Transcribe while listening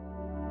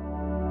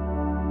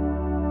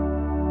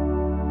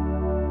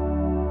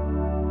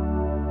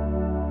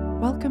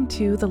Welcome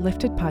to the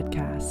Lifted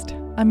Podcast.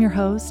 I'm your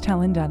host,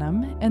 Helen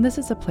Denham, and this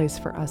is a place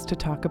for us to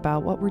talk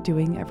about what we're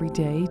doing every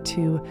day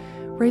to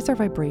raise our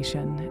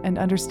vibration and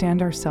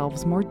understand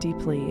ourselves more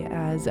deeply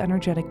as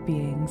energetic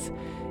beings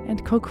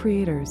and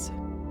co-creators.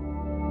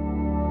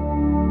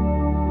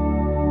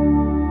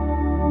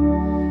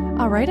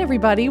 All right,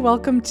 everybody,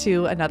 welcome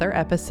to another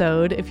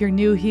episode. If you're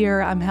new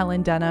here, I'm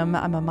Helen Denham.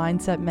 I'm a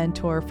mindset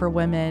mentor for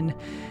women.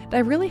 I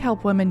really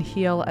help women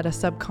heal at a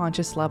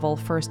subconscious level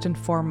first and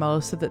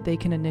foremost so that they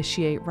can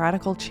initiate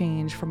radical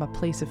change from a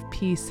place of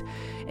peace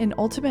and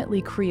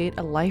ultimately create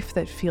a life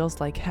that feels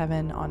like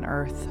heaven on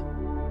earth.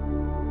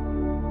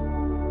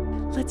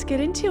 Let's get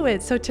into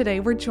it. So today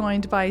we're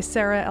joined by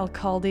Sarah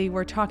Elkhaldy.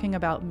 We're talking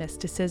about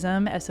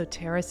mysticism,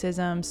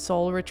 esotericism,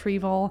 soul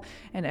retrieval,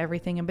 and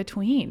everything in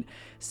between.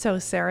 So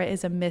Sarah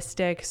is a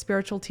mystic,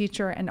 spiritual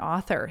teacher, and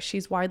author.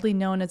 She's widely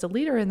known as a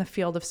leader in the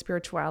field of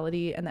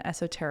spirituality and the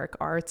esoteric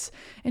arts,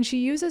 and she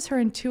uses her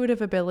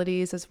intuitive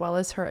abilities as well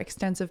as her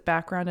extensive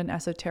background in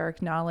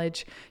esoteric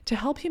knowledge to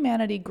help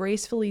humanity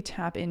gracefully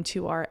tap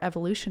into our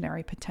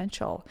evolutionary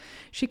potential.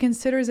 She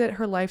considers it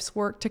her life's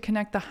work to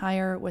connect the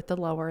higher with the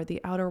lower,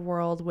 the outer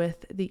world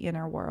with the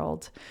inner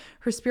world.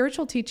 Her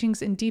spiritual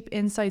teachings and deep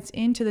insights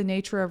into the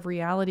nature of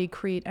reality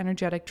create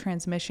energetic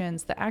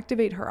transmissions that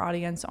activate her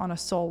audience on a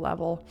soul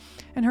level.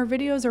 And her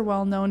videos are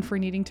well known for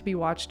needing to be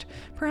watched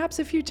perhaps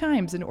a few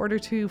times in order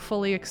to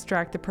fully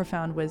extract the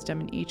profound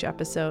wisdom in each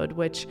episode,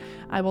 which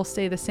I will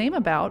say the same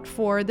about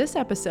for this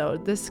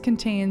episode. This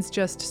contains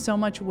just so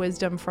much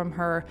wisdom from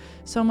her,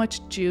 so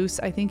much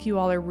juice. I think you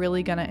all are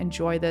really going to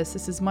enjoy this.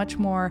 This is much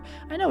more,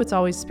 I know it's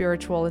always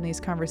spiritual in these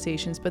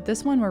conversations, but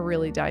this one we're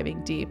really diving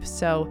deep.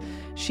 So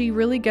she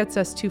really gets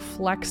us to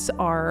flex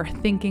our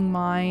thinking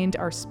mind,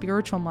 our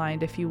spiritual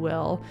mind, if you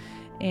will,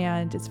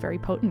 and it's very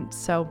potent.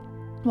 So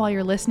while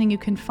you're listening, you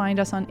can find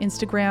us on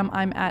Instagram.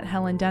 I'm at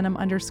Helen Denham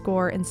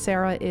 _ and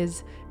Sarah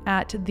is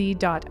at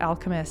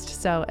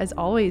the.alchemist. So as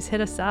always,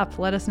 hit us up.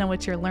 Let us know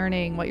what you're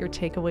learning, what your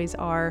takeaways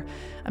are.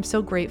 I'm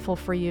so grateful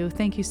for you.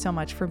 Thank you so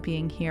much for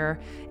being here.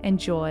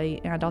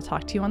 Enjoy, and I'll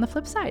talk to you on the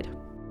flip side.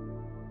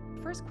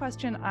 First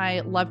question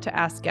I love to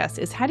ask guests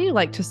is, how do you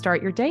like to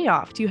start your day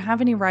off? Do you have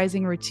any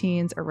rising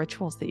routines or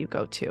rituals that you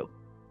go to?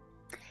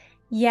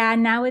 Yeah,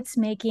 now it's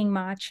making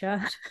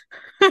matcha.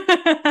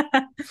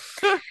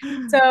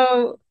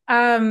 So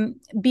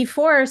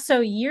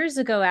years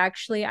ago,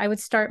 actually, I would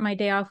start my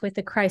day off with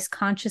the Christ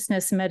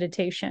consciousness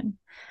meditation.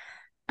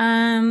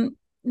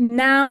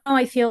 Now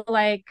I feel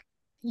like,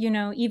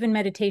 even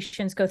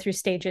meditations go through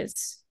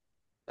stages.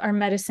 Our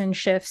medicine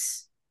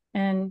shifts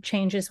and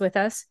changes with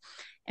us.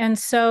 And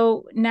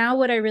so now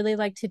what I really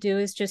like to do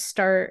is just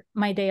start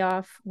my day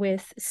off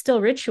with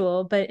still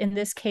ritual, but in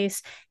this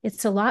case,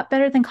 it's a lot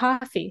better than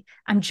coffee.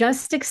 I'm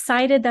just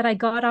excited that I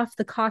got off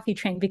the coffee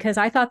train because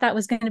I thought that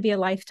was going to be a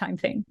lifetime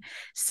thing.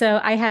 So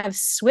I have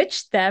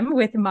switched them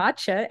with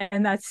matcha,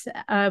 and that's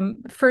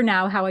for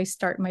now how I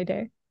start my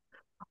day.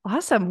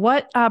 Awesome.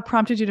 What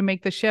prompted you to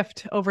make the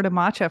shift over to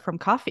matcha from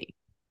coffee?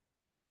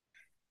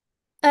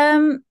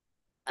 Um,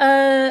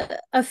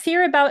 a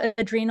fear about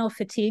adrenal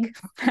fatigue,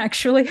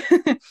 actually.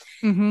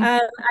 Mm-hmm.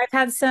 I've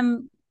had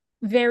some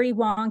very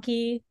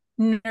wonky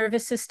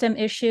nervous system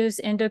issues,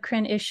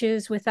 endocrine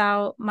issues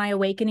without my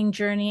awakening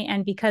journey.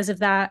 And because of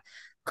that,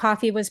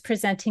 coffee was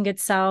presenting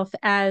itself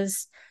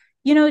as,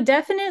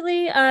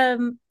 definitely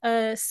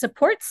a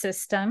support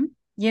system.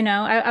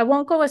 I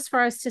won't go as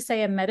far as to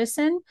say a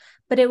medicine,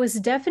 but it was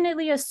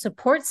definitely a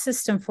support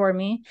system for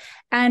me.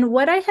 And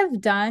what I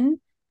have done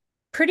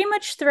pretty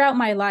much throughout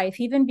my life,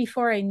 even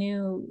before I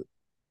knew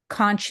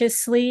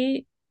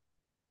consciously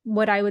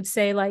what I would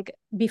say, like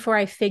before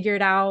I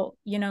figured out,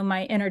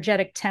 my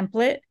energetic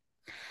template,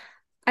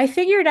 I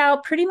figured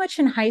out pretty much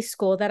in high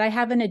school that I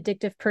have an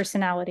addictive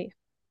personality.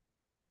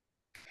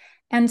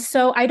 And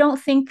so I don't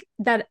think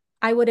that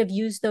I would have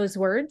used those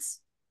words.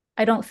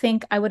 I don't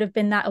think I would have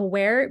been that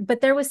aware,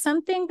 but there was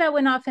something that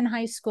went off in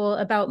high school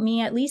about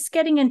me at least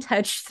getting in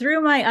touch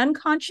through my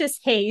unconscious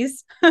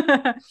haze,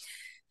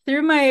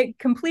 through my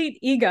complete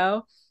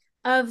ego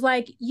of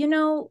like, you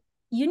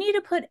need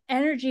to put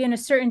energy in a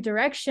certain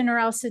direction or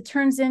else it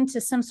turns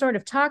into some sort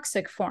of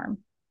toxic form.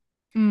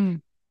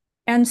 Mm.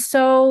 And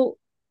so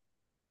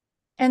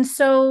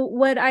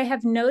what I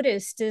have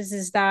noticed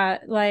is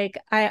that like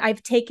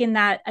I've taken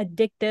that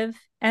addictive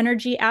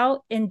energy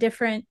out in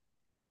different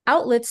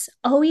outlets,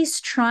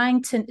 always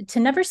trying to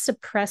never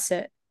suppress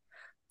it,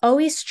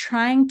 always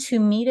trying to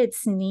meet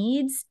its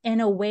needs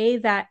in a way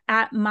that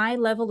at my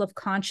level of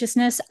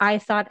consciousness, I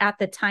thought at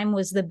the time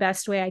was the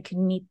best way I could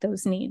meet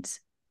those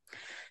needs.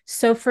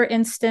 So for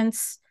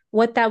instance,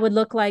 what that would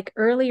look like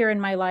earlier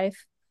in my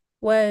life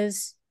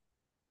was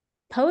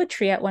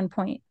poetry at one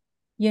point,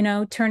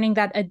 turning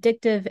that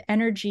addictive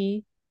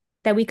energy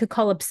that we could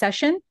call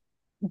obsession,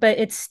 but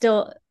it's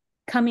still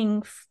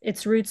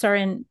its roots are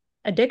in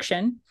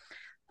addiction,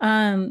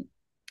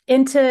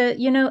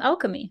 into,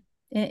 alchemy,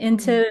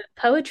 into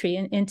poetry,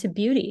 and into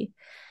beauty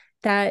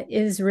that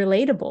is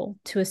relatable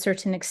to a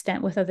certain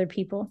extent with other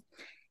people.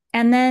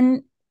 And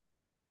then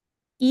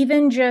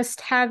even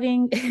just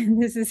having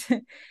this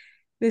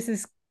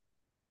is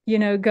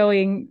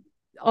going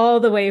all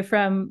the way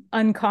from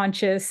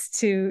unconscious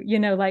to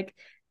like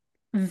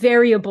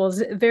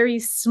variables, very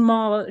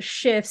small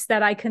shifts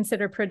that I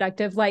consider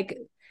productive, like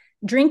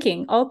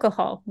drinking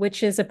alcohol,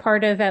 which is a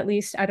part of, at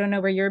least, I don't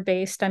know where you're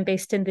based. I'm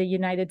based in the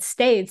United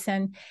States.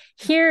 And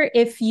here,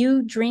 if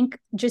you drink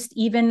just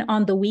even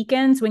on the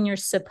weekends when you're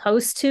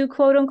supposed to,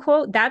 quote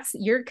unquote,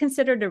 you're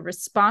considered a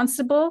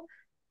responsible,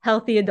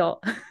 healthy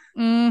adult.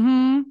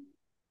 Mm-hmm.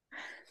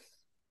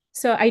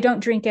 So I don't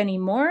drink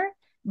anymore.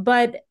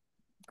 But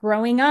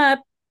growing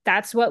up,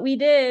 that's what we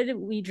did.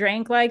 We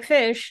drank like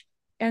fish.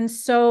 And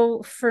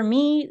so for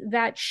me,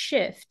 that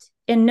shift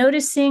in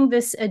noticing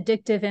this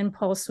addictive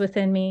impulse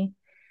within me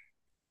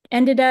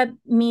ended up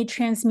me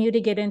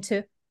transmuting it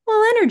into,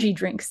 well, energy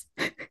drinks.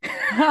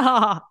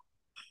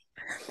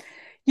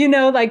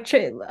 Like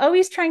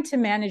always trying to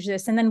manage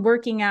this, and then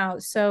working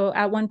out. So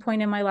at one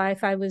point in my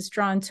life, I was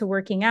drawn to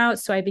working out.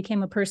 So I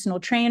became a personal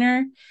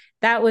trainer.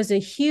 That was a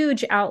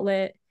huge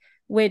outlet,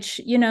 which,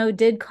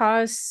 did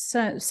cause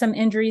some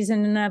injuries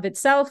in and of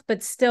itself,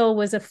 but still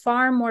was a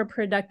far more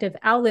productive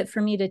outlet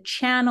for me to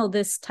channel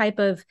this type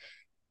of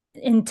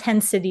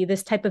intensity,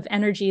 this type of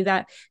energy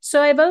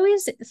so I've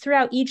always,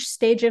 throughout each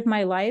stage of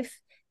my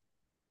life,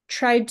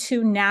 tried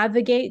to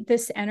navigate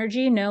this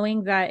energy,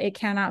 knowing that it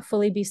cannot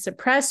fully be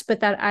suppressed,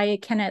 but that I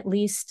can at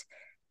least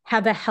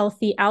have a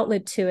healthy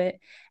outlet to it.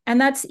 And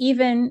that's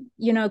even,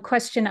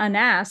 question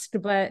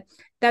unasked, but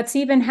that's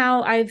even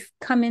how I've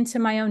come into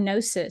my own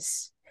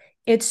gnosis.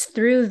 It's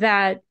through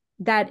that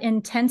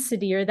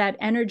intensity or that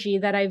energy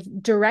that I've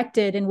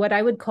directed in what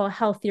I would call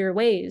healthier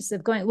ways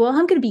of going, well,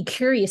 I'm going to be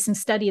curious and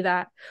study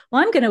that.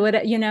 Well, I'm going to,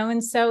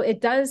 and so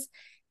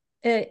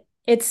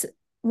it's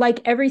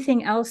like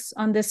everything else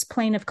on this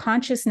plane of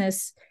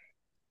consciousness,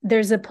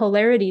 there's a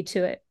polarity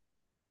to it.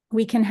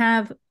 We can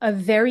have a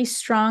very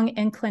strong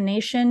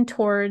inclination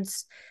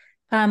towards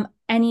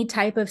any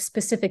type of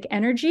specific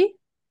energy.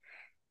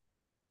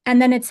 And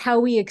then it's how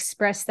we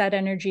express that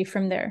energy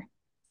from there.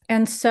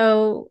 And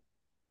so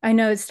I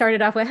know it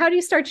started off with, how do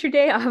you start your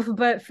day off?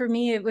 But for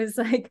me, it was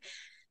like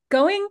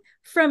going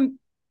from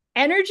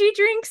energy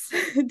drinks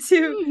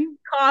to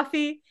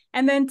coffee,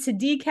 and then to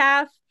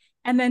decaf,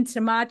 and then to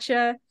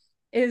matcha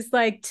is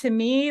like, to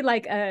me,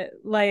 like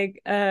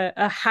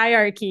a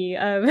hierarchy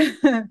of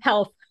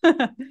health.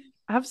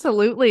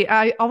 Absolutely.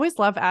 I always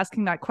love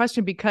asking that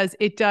question because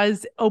it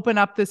does open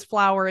up this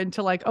flower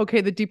into like,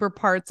 okay, the deeper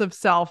parts of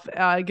self.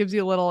 It gives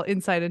you a little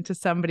insight into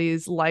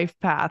somebody's life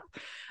path.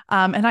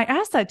 And I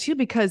asked that too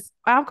because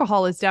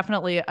alcohol is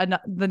definitely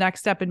the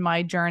next step in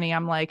my journey.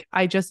 I'm like,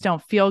 I just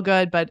don't feel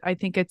good, but I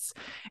think it's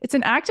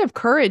an act of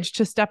courage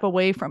to step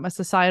away from a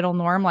societal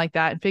norm like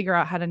that and figure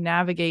out how to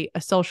navigate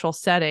a social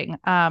setting.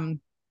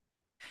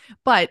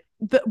 But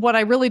what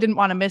I really didn't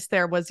want to miss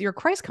there was your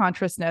Christ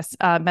consciousness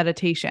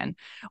meditation.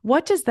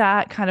 What does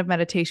that kind of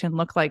meditation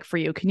look like for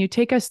you? Can you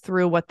take us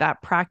through what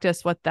that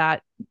practice, what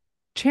that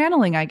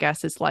channeling, I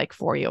guess, is like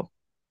for you?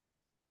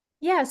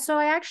 Yeah, so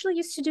I actually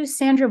used to do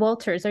Sandra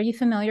Walters. Are you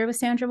familiar with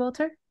Sandra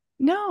Walter?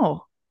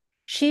 No.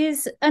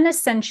 She's an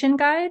ascension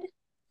guide.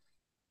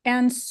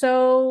 And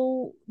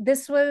so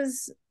this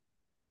was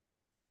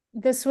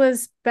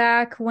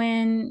back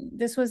when,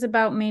 this was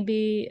about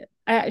maybe,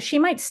 she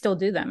might still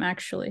do them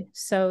actually,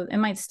 so it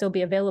might still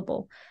be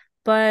available.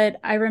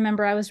 But I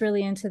remember I was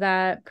really into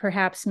that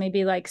perhaps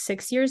maybe like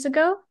 6 years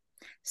ago.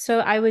 So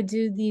I would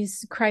do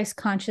these Christ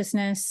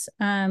consciousness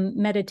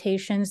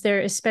meditations.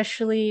 They're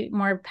especially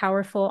more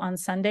powerful on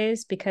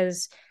Sundays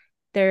because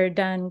they're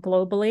done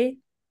globally,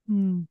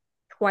 Mm.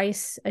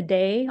 twice a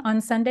day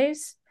on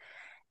Sundays.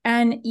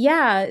 And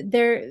yeah,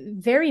 they're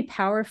very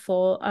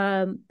powerful.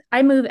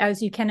 I move,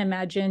 as you can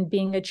imagine,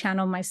 being a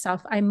channel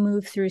myself, I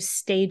move through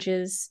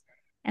stages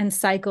and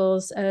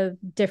cycles of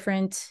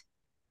different,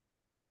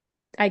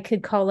 I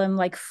could call them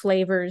like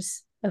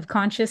flavors of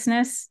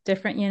consciousness,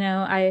 different,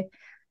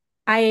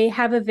 I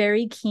have a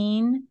very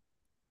keen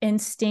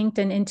instinct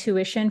and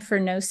intuition for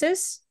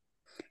gnosis.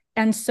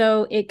 And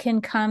so it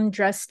can come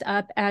dressed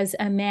up as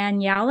a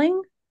man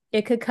yowling.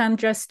 It could come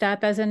dressed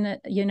up as a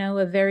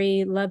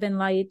very love and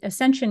light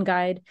ascension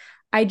guide.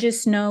 I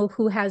just know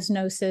who has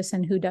gnosis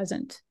and who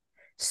doesn't.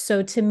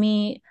 So to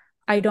me,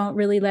 I don't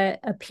really let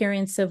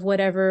appearance of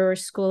whatever or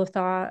school of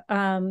thought.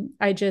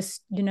 I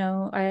just,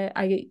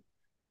 I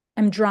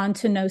am drawn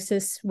to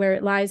gnosis where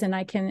it lies, and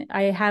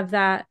I have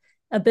that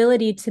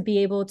ability to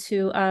be able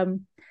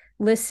to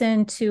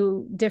listen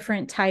to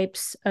different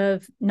types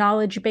of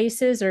knowledge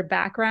bases or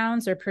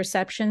backgrounds or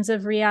perceptions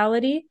of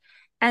reality,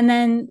 and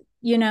then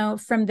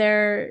from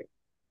there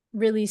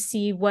really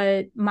see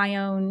what my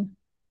own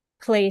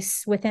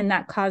place within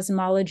that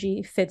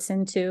cosmology fits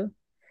into.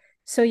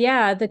 So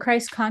yeah, the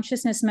Christ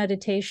consciousness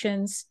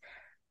meditations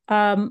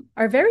are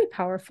very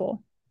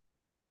powerful.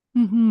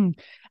 Mm-hmm.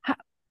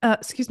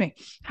 Excuse me.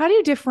 How do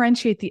you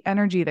differentiate the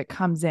energy that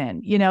comes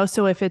in?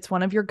 So if it's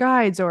one of your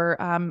guides or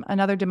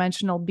another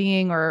dimensional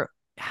being, or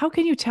how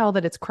can you tell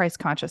that it's Christ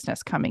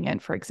consciousness coming in,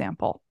 for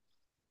example?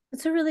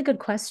 That's a really good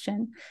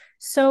question.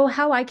 So,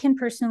 how I can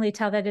personally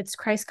tell that it's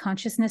Christ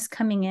consciousness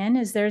coming in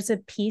is there's a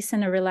peace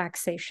and a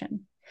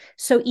relaxation.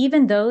 So,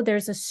 even though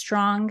there's a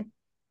strong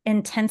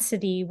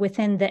intensity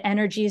within the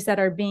energies that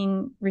are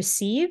being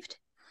received,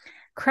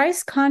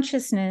 Christ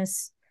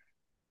consciousness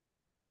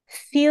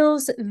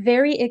feels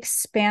very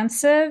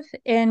expansive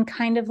and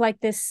kind of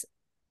like this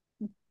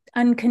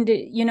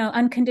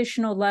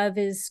unconditional love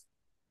is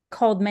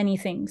called many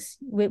things.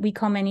 We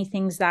call many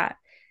things that.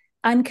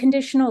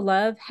 Unconditional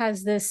love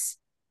has this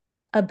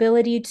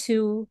ability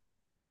to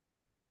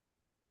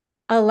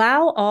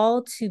allow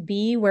all to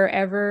be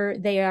wherever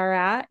they are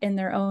at in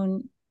their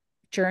own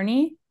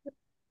journey,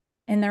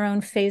 in their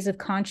own phase of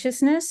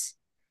consciousness,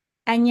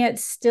 and yet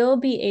still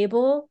be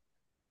able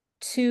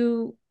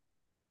to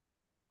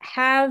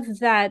have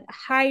that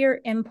higher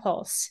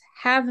impulse,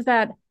 have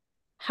that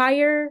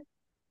higher,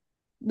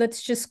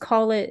 let's just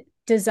call it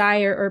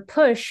desire or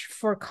push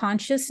for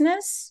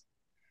consciousness,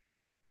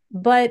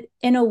 but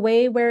in a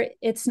way where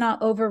it's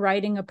not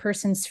overriding a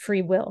person's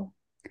free will.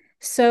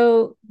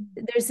 So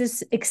there's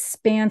this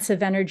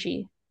expansive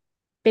energy.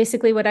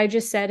 Basically, what I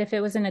just said, if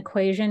it was an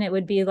equation, it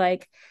would be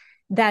like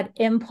that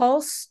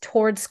impulse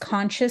towards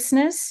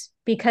consciousness,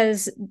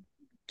 because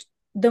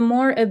the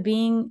more a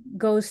being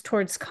goes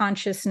towards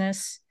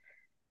consciousness,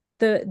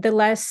 the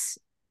less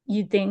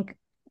you'd think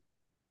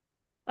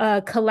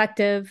a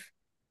collective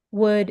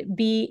would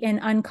be in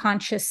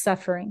unconscious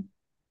suffering,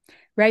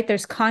 right?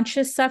 There's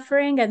conscious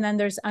suffering and then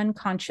there's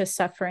unconscious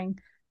suffering.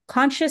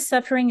 Conscious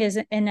suffering is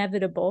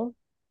inevitable,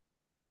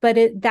 but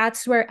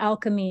that's where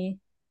alchemy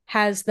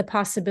has the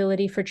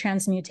possibility for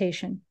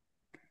transmutation.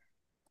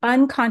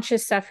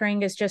 Unconscious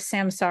suffering is just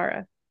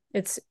samsara.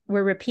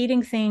 We're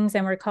repeating things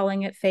and we're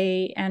calling it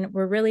fate, and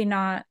we're really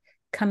not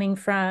coming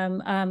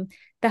from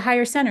the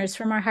higher centers,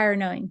 from our higher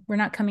knowing. We're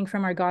not coming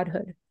from our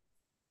godhood.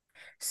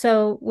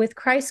 So with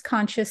Christ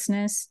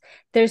consciousness,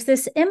 there's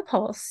this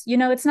impulse.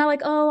 It's not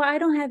like, oh, I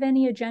don't have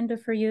any agenda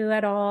for you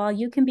at all.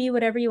 You can be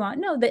whatever you want.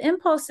 No, the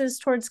impulse is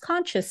towards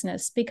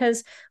consciousness,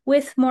 because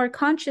with more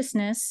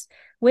consciousness,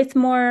 with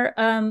more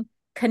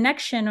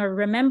connection or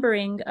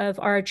remembering of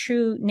our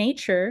true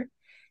nature,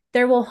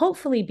 there will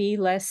hopefully be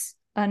less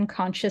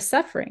unconscious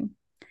suffering.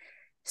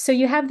 So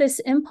you have this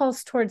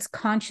impulse towards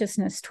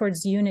consciousness,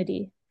 towards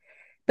unity,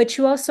 but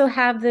you also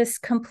have this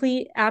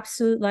complete,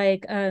 absolute,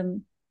 like,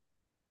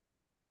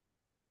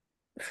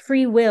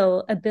 free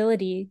will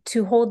ability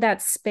to hold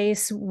that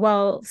space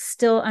while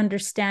still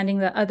understanding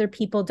that other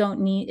people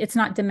it's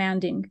not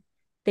demanding.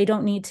 They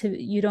don't need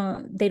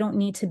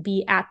to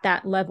be at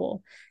that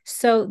level.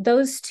 So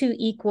those two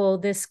equal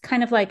this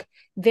kind of like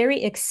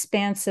very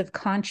expansive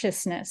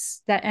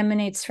consciousness that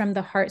emanates from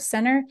the heart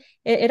center.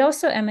 It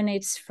also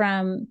emanates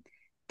from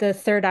the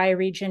third eye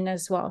region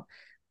as well.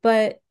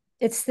 But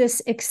it's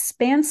this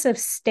expansive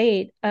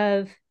state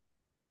of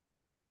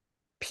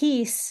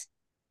peace,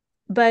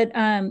 but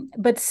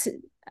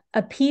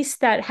a peace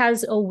that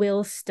has a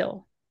will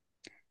still.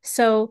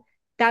 So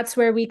that's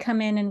where we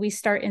come in and we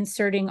start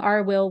inserting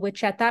our will,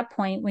 which at that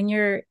point, when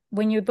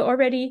you've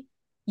already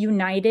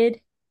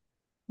united,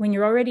 when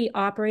you're already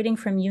operating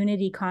from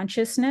unity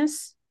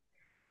consciousness,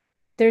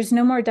 there's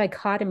no more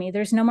dichotomy.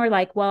 There's no more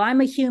like, well, I'm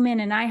a human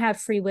and I have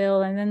free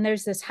will, and then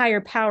there's this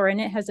higher power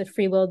and it has a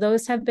free will.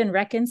 Those have been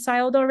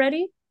reconciled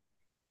already.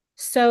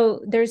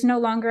 So there's no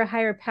longer a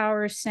higher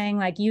power saying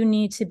like you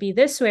need to be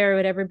this way or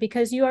whatever,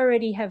 because you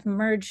already have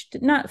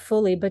merged, not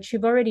fully, but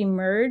you've already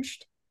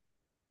merged.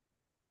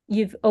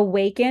 You've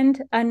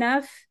awakened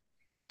enough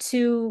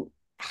to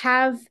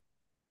have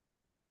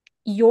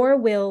your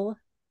will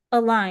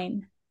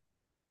align.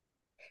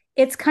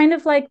 It's kind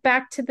of like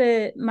back to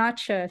the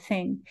matcha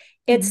thing.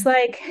 It's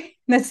like,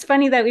 that's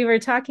funny that we were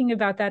talking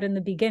about that in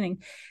the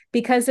beginning,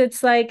 because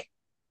it's like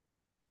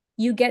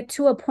you get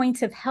to a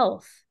point of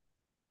health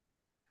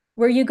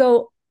where you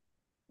go,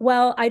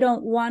 well, I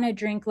don't want to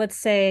drink, let's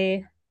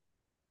say,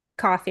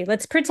 coffee.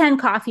 Let's pretend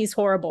coffee's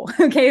horrible.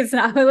 Okay, it's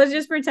not, but let's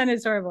just pretend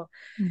it's horrible.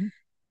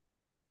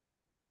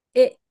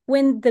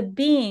 When the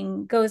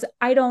being goes,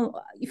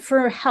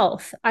 for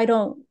health, I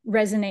don't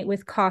resonate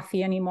with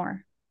coffee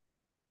anymore.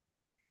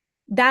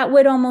 That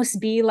would almost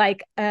be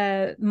like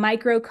a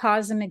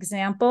microcosm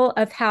example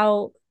of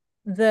how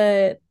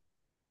the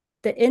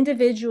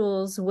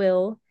individual's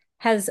will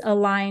has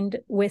aligned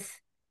with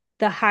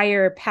the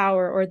higher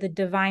power or the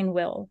divine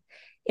will.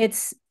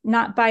 It's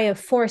not by a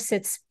force,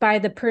 it's by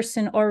the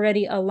person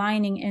already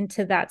aligning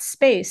into that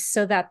space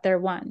so that they're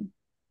one.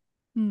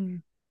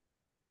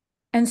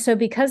 And so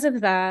because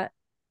of that,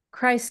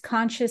 Christ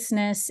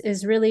consciousness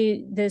is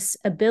really this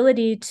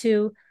ability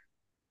to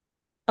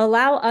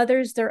allow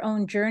others their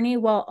own journey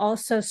while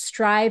also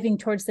striving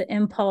towards the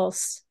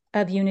impulse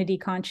of unity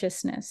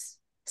consciousness.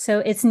 So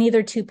it's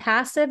neither too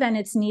passive and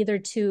it's neither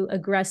too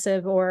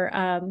aggressive,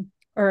 or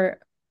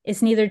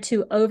it's neither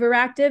too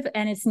overactive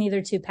and it's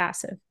neither too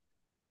passive.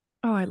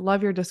 Oh, I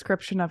love your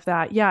description of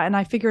that. Yeah. And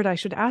I figured I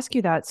should ask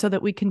you that so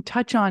that we can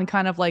touch on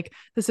kind of like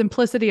the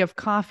simplicity of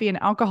coffee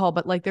and alcohol,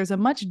 but like there's a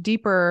much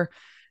deeper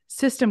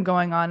system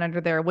going on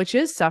under there, which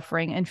is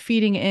suffering and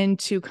feeding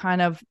into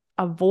kind of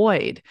a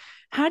void.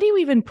 How do you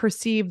even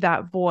perceive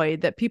that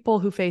void that people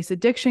who face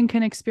addiction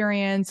can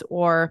experience,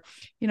 or,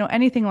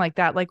 anything like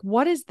that? Like,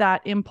 what is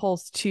that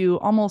impulse to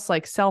almost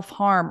like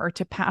self-harm or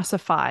to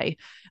pacify?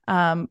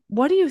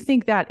 What do you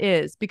think that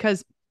is?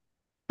 Because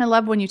I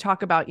love when you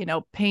talk about,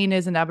 pain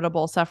is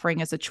inevitable, suffering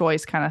is a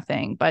choice kind of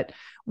thing. But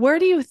where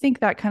do you think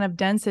that kind of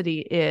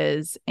density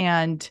is?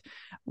 And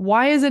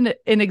why is it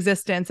in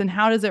existence? And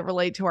how does it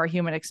relate to our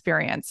human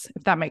experience,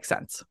 if that makes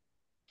sense?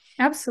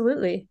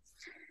 Absolutely.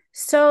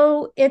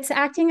 So it's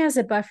acting as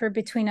a buffer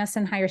between us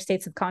and higher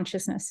states of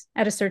consciousness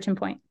at a certain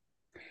point.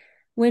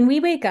 When we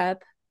wake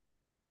up,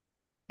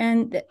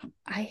 and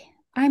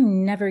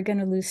I'm never going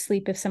to lose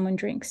sleep if someone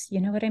drinks.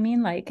 You know what I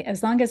mean? Like,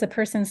 as long as a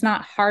person's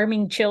not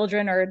harming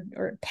children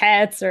or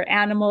pets or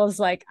animals,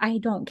 like, I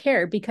don't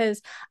care,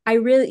 because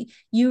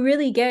you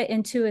really get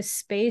into a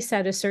space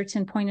at a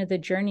certain point of the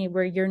journey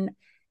where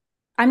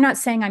I'm not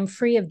saying I'm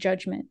free of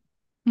judgment,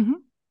 Mm-hmm.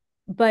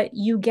 but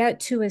you get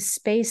to a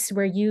space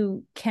where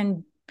you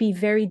can be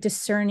very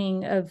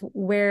discerning of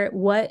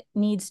what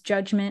needs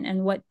judgment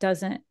and what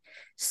doesn't.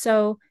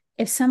 So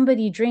if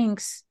somebody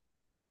drinks,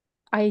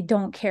 I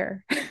don't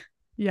care.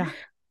 Yeah.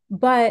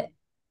 But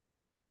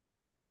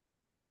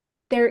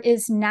there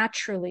is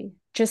naturally,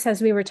 just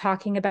as we were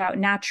talking about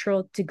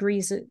natural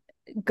degrees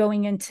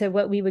going into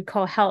what we would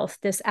call health,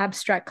 this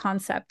abstract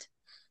concept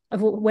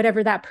of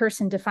whatever that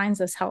person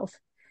defines as health.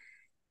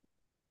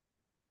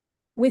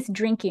 With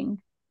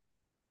drinking,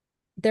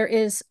 there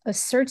is a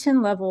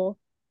certain level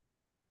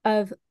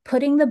of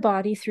putting the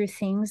body through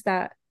things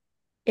that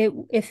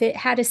if it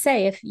had to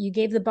say, if you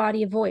gave the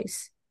body a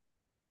voice,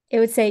 it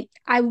would say,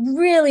 I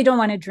really don't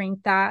want to drink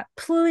that.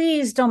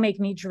 Please don't make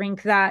me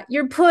drink that.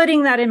 You're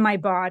putting that in my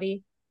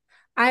body.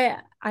 I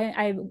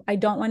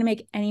don't want to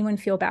make anyone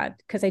feel bad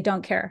because I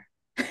don't care.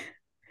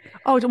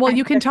 Oh, well, I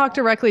you can talk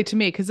directly to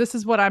me because this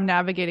is what I'm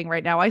navigating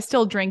right now. I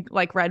still drink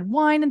like red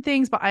wine and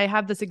things, but I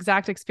have this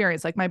exact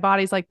experience. Like my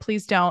body's like,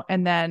 please don't.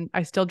 And then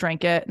I still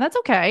drink it. And that's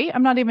okay.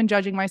 I'm not even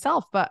judging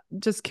myself, but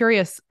just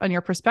curious on your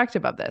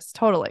perspective of this.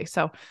 Totally.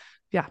 So,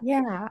 yeah.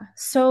 Yeah.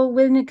 So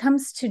when it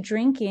comes to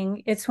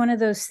drinking, it's one of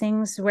those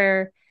things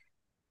where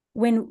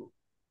when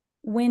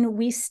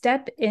we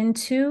step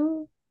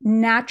into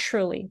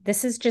naturally,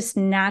 this is just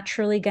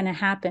naturally going to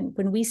happen.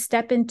 When we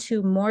step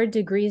into more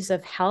degrees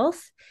of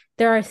health,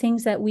 there are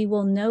things that we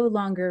will no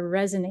longer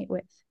resonate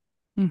with.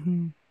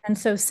 Mm-hmm. And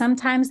so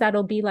sometimes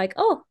that'll be like,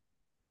 oh,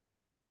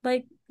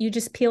 like you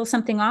just peel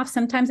something off.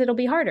 Sometimes it'll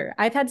be harder.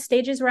 I've had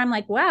stages where I'm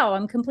like, wow,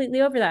 I'm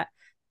completely over that.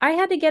 I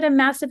had to get a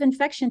massive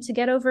infection to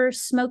get over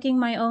smoking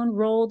my own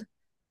rolled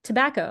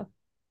tobacco.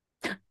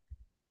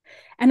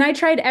 And I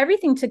tried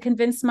everything to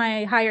convince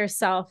my higher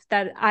self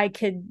that I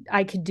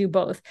could do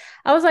both.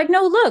 I was like,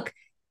 no, look,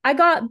 I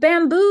got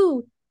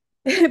bamboo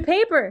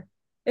paper.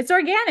 It's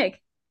organic.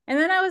 And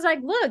then I was like,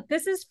 look,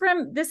 this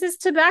is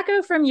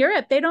tobacco from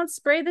Europe. They don't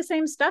spray the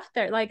same stuff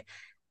there. Like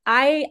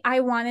I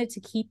wanted to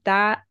keep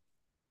that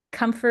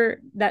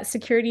comfort, that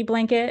security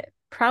blanket,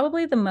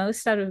 probably the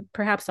most out of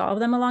perhaps all of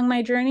them along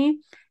my journey.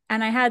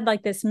 And I had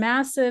like this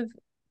massive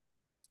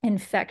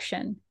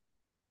infection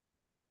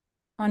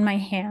on my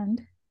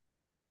hand.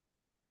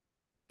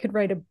 Could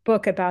write a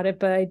book about it,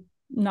 but I'm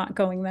not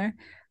going there.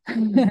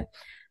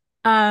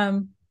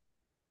 um,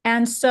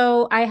 and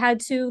so I had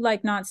to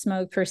like not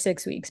smoke for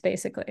 6 weeks,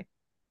 basically.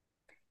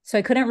 So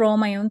I couldn't roll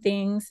my own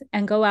things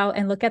and go out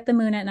and look at the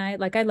moon at night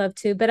like I love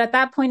to. But at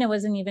that point, it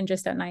wasn't even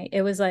just at night.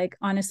 It was like,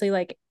 honestly,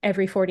 like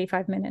every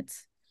 45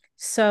 minutes.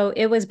 So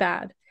it was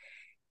bad.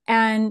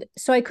 And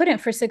so I couldn't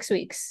for 6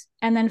 weeks.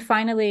 And then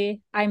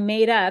finally, I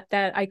made up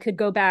that I could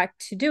go back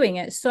to doing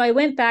it. So I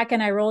went back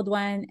and I rolled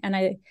one and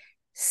I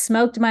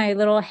smoked my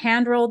little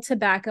hand rolled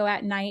tobacco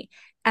at night,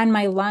 and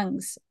my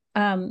lungs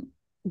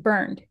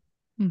burned.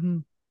 Mm-hmm.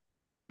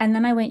 And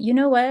then I went, you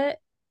know what?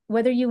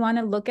 Whether you want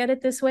to look at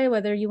it this way,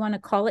 whether you want to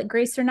call it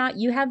grace or not,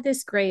 you have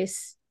this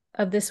grace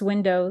of this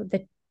window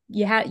that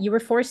you were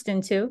forced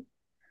into.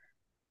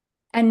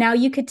 And now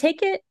you could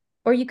take it,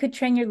 or you could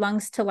train your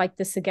lungs to like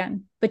this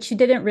again. But you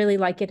didn't really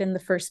like it in the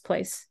first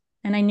place.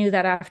 And I knew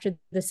that after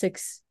the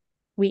 6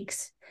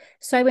 weeks.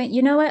 So I went,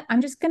 you know what?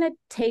 I'm just going to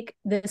take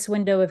this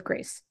window of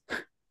grace,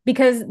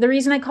 because the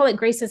reason I call it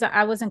grace is that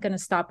I wasn't going to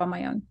stop on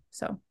my own.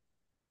 So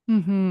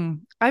Mm-hmm.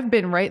 I've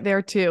been right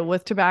there too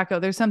with tobacco.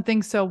 There's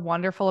something so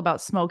wonderful about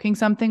smoking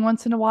something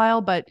once in a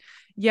while. But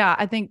yeah,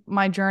 I think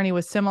my journey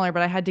was similar,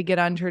 but I had to get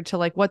under to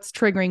like, what's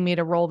triggering me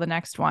to roll the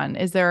next one?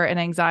 Is there an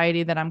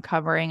anxiety that I'm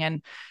covering?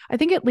 And I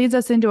think it leads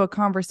us into a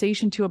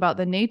conversation too about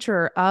the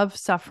nature of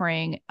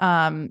suffering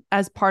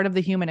as part of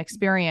the human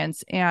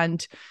experience.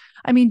 And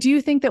I mean, do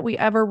you think that we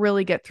ever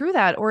really get through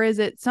that? Or is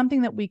it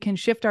something that we can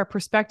shift our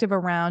perspective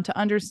around to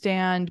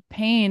understand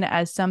pain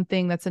as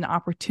something that's an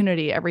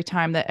opportunity every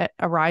time that it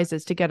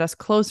arises to get us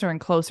closer and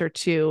closer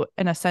to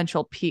an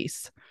essential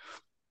peace?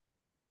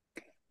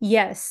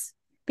 yes,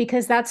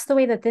 because that's the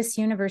way that this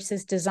universe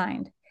is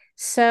designed.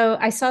 So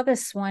I saw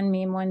this one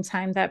meme one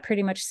time that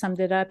pretty much summed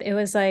it up. It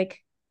was like,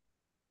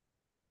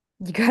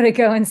 you got to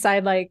go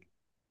inside like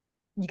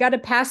you got to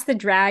pass the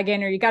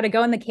dragon, or you got to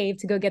go in the cave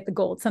to go get the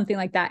gold, something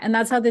like that. And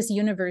that's how this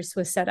universe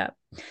was set up.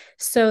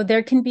 So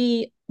there can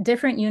be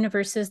different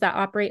universes that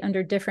operate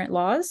under different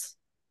laws,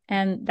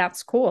 and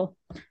that's cool.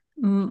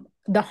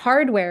 The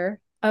hardware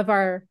of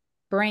our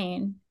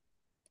brain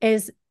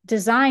is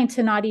designed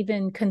to not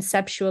even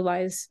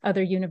conceptualize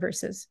other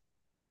universes.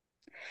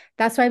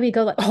 That's why we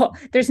go like, oh,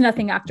 there's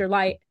nothing after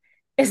light.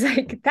 It's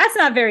like, that's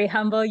not very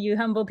humble, you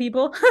humble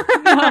people.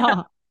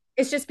 Yeah.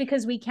 It's just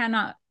because we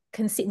cannot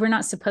conceive, we're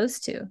not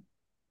supposed to.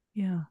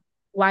 Yeah.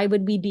 Why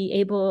would we be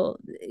able,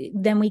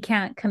 then we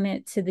can't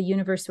commit to the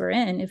universe we're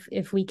in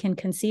if we can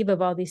conceive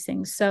of all these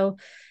things. So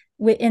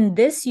in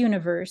this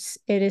universe,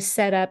 it is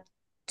set up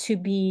to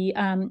be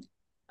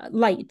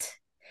light,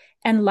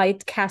 and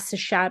light casts a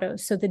shadow.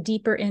 So the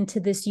deeper into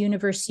this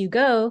universe you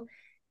go,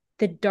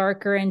 the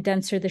darker and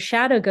denser the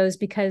shadow goes,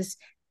 because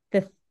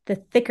the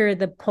thicker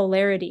the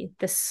polarity,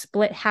 the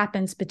split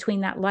happens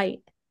between that light.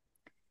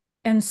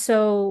 And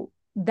so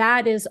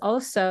that is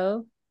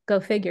also, go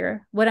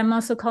figure, what I'm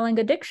also calling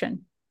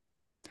addiction.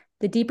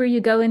 The deeper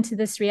you go into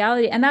this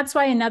reality. And that's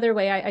why another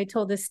way I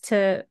told this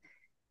to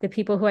the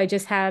people who I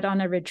just had on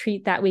a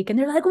retreat that week, and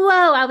they're like,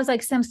 whoa, I was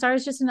like, samsara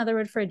is just another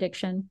word for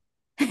addiction.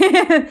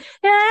 Yeah.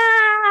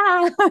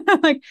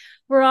 Like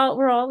we're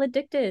all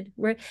addicted.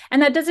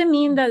 And that doesn't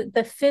mean that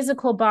the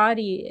physical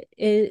body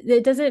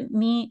it doesn't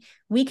mean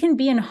we can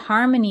be in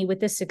harmony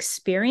with this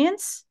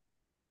experience.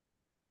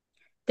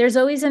 There's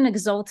always an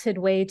exalted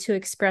way to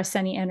express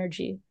any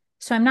energy.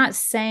 So I'm not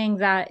saying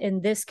that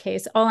in this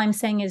case. All I'm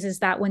saying is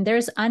that when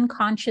there's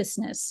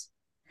unconsciousness,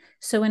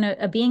 so when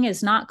a being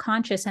is not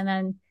conscious and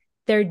then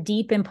they're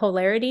deep in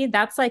polarity,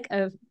 that's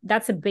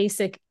a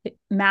basic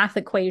math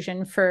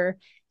equation for,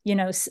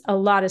 a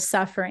lot of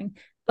suffering.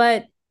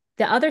 But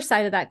the other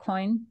side of that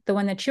coin, the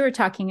one that you were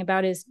talking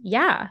about, is,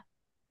 yeah,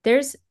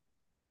 there's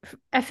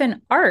effing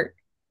art.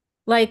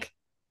 Like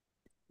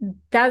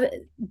that,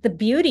 the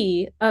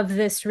beauty of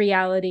this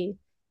reality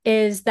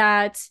is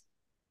that,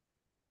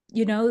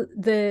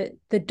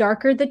 the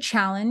darker the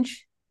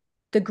challenge,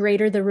 the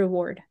greater the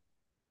reward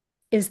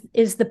is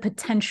the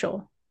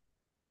potential.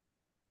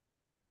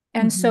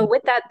 And so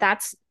with that,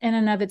 that's in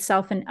and of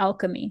itself an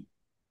alchemy.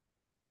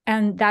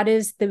 And that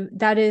is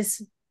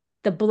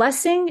the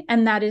blessing,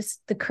 and that is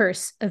the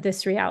curse of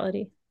this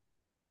reality.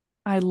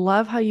 I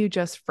love how you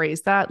just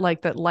phrased that,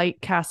 like that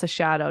light casts a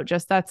shadow.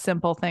 Just that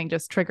simple thing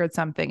just triggered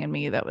something in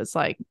me that was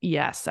like,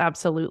 yes,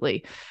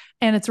 absolutely.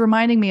 And it's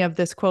reminding me of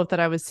this quote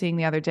that I was seeing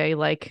the other day,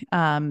 like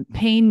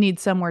pain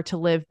needs somewhere to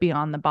live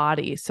beyond the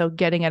body. So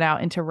getting it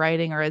out into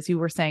writing, or as you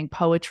were saying,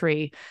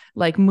 poetry,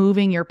 like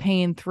moving your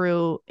pain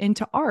through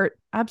into art.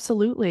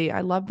 Absolutely. I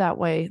love that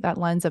way, that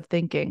lens of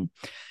thinking.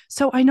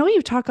 So I know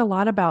you talk a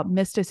lot about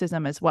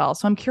mysticism as well.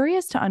 So I'm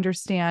curious to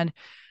understand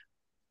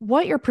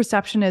what your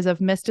perception is of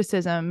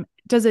mysticism.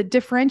 Does it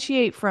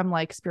differentiate from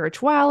like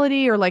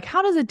spirituality, or like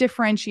how does it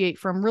differentiate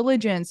from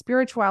religion,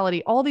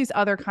 spirituality, all these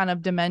other kind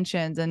of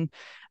dimensions? And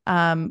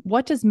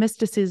what does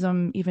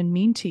mysticism even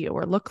mean to you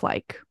or look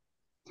like?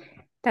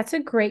 That's a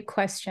great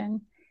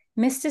question.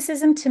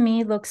 Mysticism to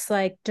me looks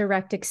like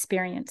direct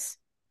experience.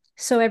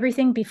 So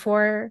everything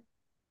before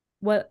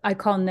what I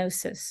call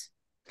gnosis.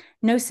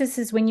 Gnosis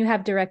is when you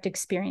have direct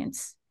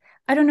experience.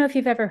 I don't know if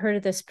you've ever heard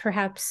of this,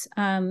 perhaps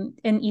in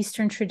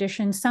Eastern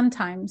traditions,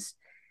 sometimes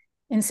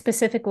in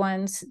specific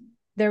ones,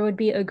 there would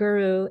be a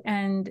guru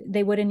and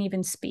they wouldn't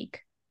even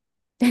speak.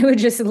 They would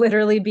just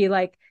literally be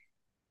like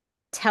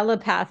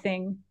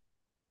telepathing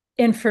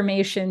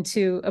information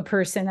to a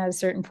person at a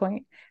certain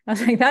point. I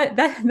was like,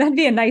 that'd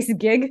be a nice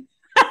gig.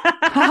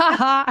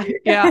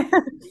 Yeah.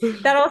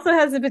 That also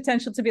has the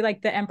potential to be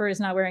like the emperor is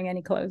not wearing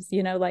any clothes,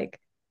 like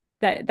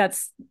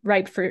that's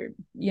ripe for,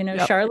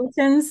 Yep.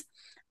 charlatans.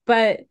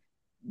 But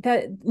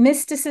that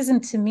mysticism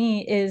to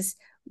me is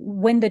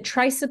when the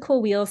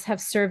tricycle wheels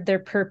have served their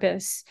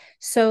purpose.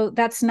 So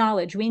that's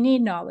knowledge. We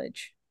need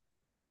knowledge.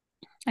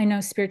 I know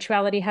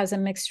spirituality has a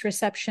mixed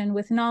reception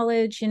with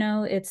knowledge.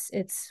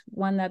 It's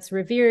one that's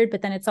revered,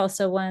 but then it's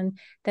also one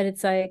that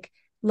it's like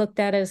looked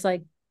at as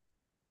like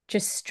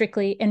just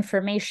strictly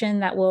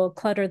information that will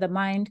clutter the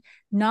mind.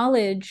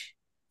 Knowledge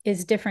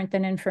is different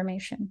than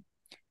information.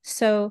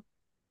 So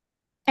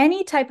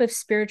any type of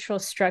spiritual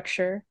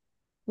structure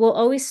will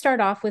always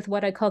start off with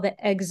what I call the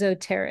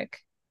exoteric.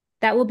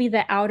 That will be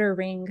the outer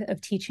ring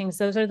of teachings.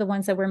 Those are the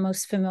ones that we're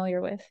most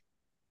familiar with.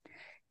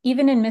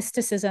 Even in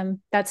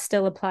mysticism, that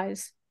still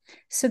applies.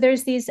 So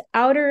there's these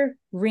outer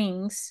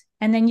rings,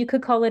 and then you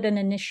could call it an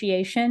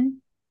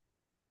initiation.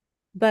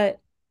 But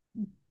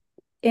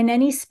in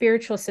any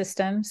spiritual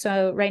system,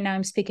 so right now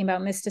I'm speaking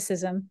about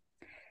mysticism,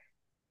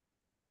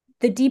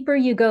 the deeper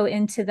you go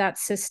into that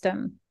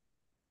system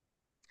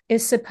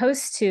is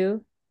supposed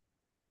to,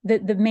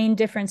 the main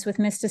difference with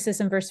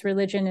mysticism versus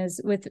religion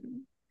is with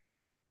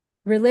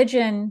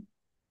religion,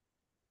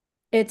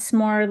 it's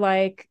more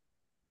like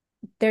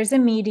there's a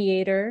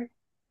mediator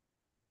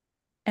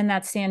and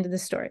that's the end of the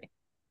story.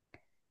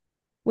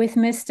 With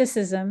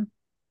mysticism,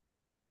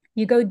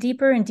 you go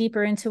deeper and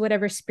deeper into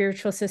whatever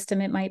spiritual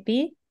system it might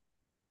be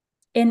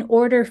in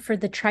order for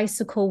the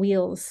tricycle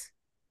wheels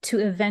to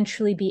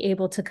eventually be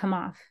able to come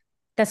off.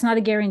 That's not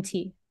a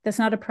guarantee. That's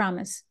not a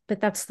promise,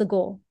 but that's the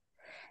goal.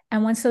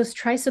 And once those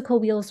tricycle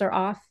wheels are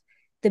off,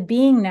 the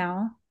being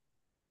now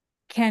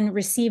can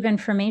receive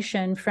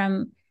information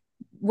from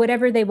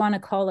whatever they want to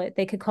call it.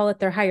 They could call it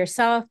their higher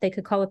self, they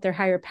could call it their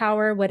higher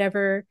power,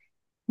 whatever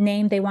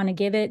name they want to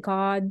give it,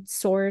 God,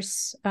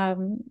 source.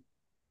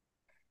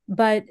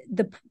 But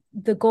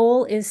the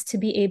goal is to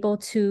be able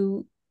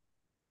to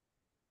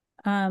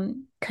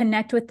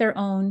connect with their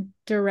own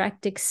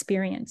direct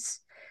experience.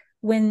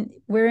 When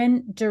we're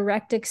in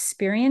direct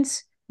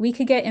experience, we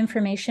could get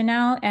information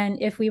now.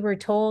 And if we were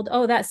told,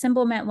 oh, that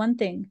symbol meant one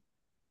thing,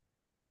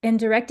 in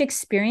direct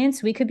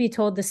experience, we could be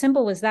told the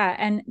symbol was that.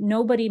 And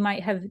nobody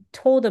might have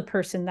told a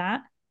person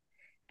that.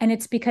 And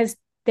it's because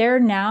they're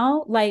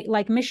now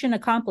like mission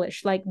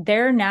accomplished. Like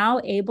they're now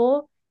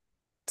able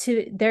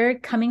to, they're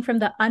coming from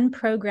the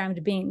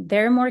unprogrammed being.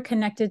 They're more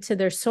connected to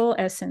their soul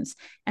essence.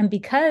 And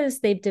because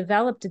they've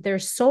developed their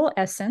soul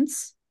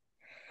essence,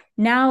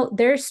 now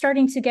they're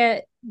starting to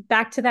get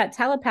back to that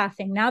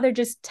telepathing. Now they're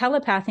just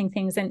telepathing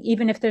things. And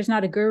even if there's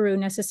not a guru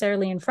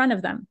necessarily in front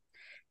of them,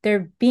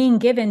 they're being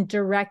given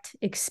direct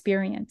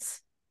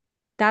experience.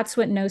 That's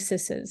what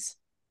gnosis is.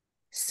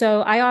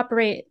 So I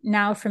operate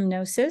now from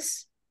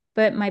gnosis,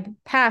 but my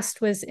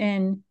past was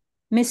in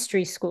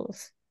mystery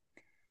schools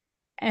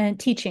and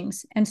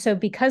teachings. And so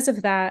because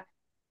of that,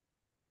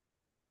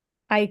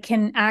 I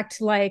can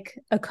act like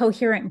a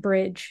coherent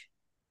bridge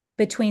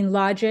between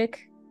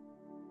logic,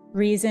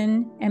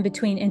 reason, and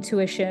between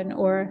intuition,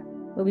 or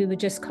what we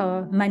would just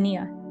call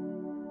mania.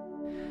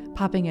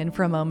 Popping in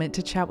for a moment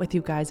to chat with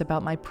you guys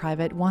about my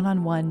private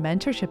one-on-one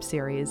mentorship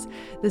series.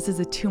 This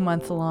is a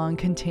 2-month-long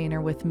container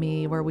with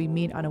me where we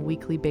meet on a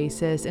weekly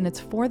basis, and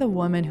it's for the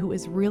woman who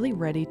is really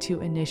ready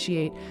to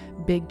initiate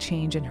big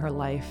change in her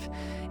life.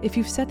 If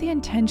you've set the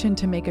intention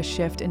to make a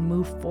shift and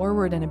move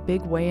forward in a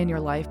big way in your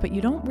life, but you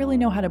don't really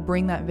know how to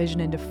bring that vision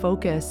into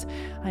focus,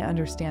 I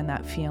understand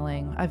that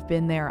feeling. I've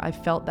been there.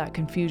 I've felt that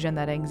confusion,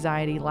 that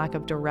anxiety, lack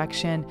of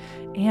direction,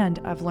 and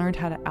I've learned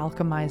how to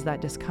alchemize that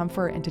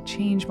discomfort and to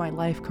change my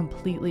life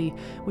completely,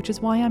 which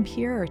is why I'm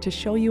here to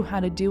show you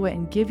how to do it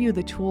and give you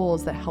the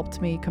tools that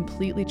helped me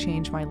completely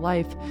change my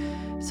life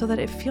so that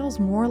it feels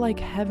more like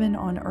heaven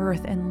on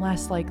earth and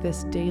less like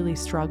this daily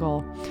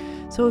struggle.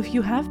 So if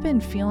you have been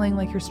feeling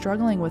like you're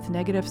struggling with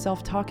negative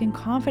self-talk and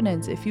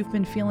confidence, if you've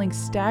been feeling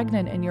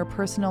stagnant in your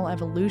personal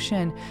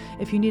evolution,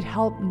 if you need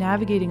help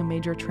navigating a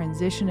major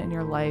transition in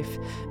your life,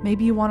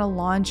 maybe you want to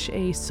launch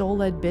a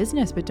soul-led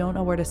business but don't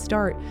know where to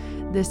start,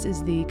 this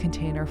is the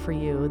container for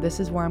you. This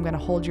is where I'm going to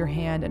hold your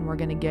hand and we're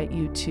going to get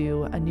you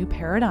to a new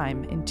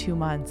paradigm in 2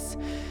 months.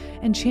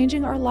 And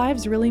changing our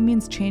lives really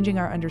means changing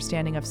our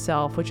understanding of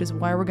self, which is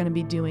why we're going to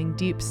be doing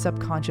deep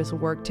subconscious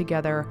work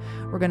together.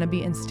 We're going to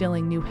be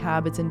instilling new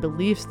habits and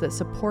beliefs that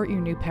support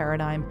your new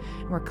paradigm,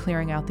 and we're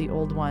clearing out the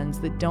old ones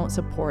that don't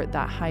support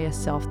that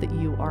highest self that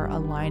you are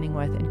aligning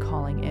with and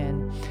calling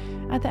in.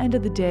 At the end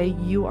of the day,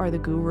 you are the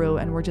guru,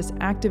 and we're just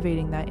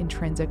activating that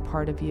intrinsic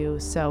part of you.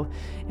 So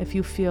if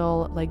you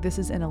feel like this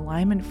is in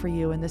alignment for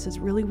you and this is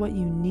really what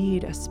you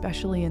need,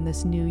 especially in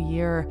this new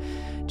year,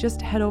 just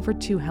head over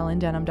to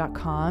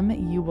helendenham.com.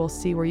 You will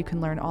see where you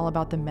can learn all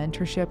about the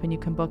mentorship, and you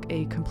can book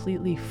a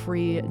completely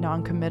free,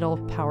 non-committal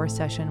power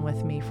session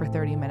with me for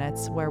 30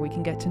 minutes where we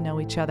can get to know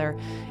each other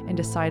and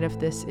decide if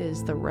this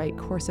is the right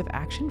course of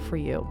action for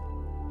you.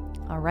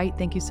 All right,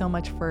 thank you so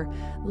much for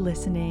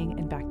listening,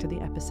 and back to the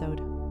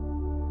episode.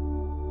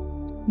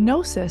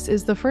 Gnosis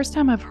is the first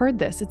time I've heard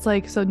this. It's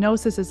like, so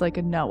gnosis is like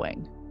a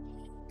knowing.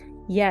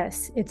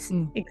 Yes, it's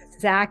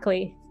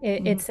exactly.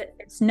 It's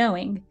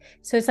knowing.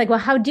 So it's like, well,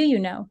 how do you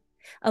know?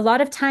 A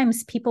lot of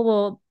times people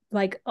will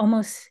like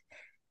almost,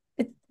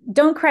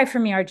 don't cry for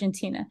me,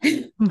 Argentina.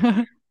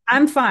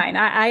 I'm fine.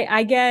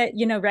 I get,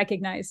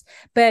 recognized.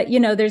 But,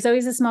 there's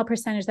always a small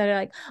percentage that are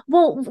like,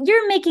 well,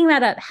 you're making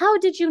that up. How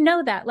did you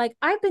know that? Like,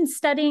 I've been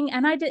studying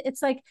and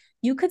it's like,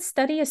 you could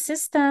study a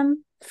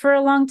system for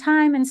a long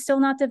time and still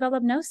not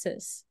develop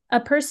gnosis. A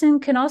person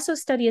can also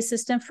study a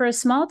system for a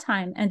small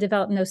time and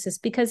develop gnosis,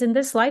 because in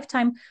this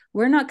lifetime,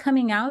 we're not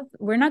coming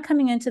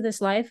into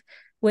this life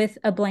with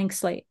a blank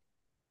slate.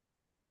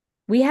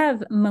 We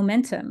have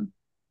momentum.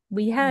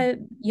 We have,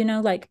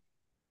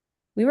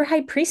 we were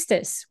high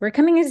priestess. We're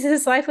coming into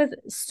this life with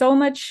so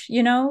much,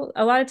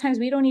 a lot of times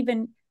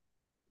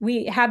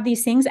we have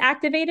these things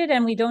activated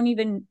and we don't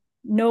even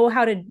know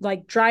how to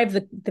like drive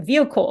the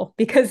vehicle,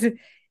 because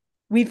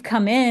we've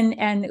come in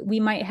and we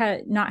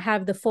might not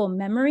have the full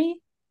memory,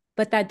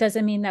 but that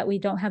doesn't mean that we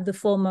don't have the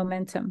full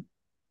momentum.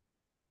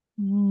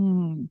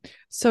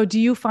 So do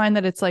you find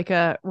that it's like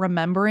a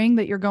remembering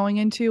that you're going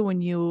into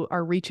when you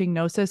are reaching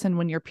gnosis, and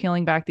when you're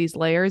peeling back these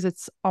layers,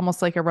 it's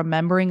almost like a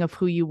remembering of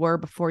who you were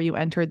before you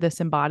entered this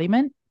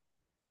embodiment?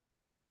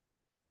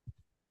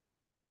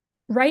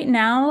 Right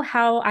now,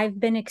 how I've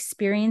been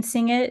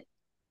experiencing it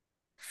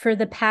for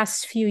the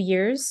past few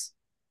years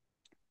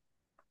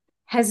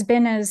has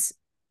been as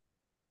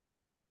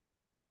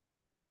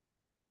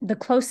the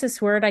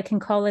closest word I can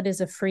call it is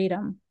a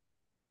freedom.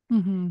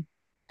 Mm-hmm.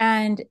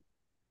 And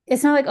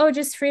it's not like, oh,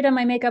 just freedom,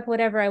 I make up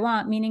whatever I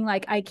want, meaning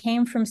like I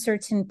came from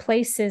certain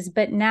places,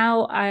 but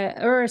now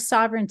or a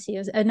sovereignty,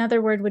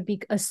 another word would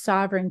be a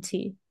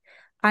sovereignty.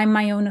 I'm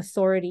my own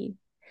authority.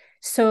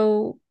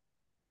 So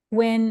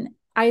when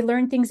I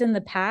learn things in the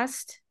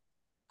past,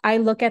 I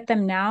look at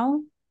them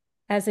now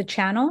as a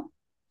channel,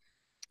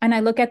 and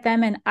I look at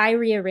them and I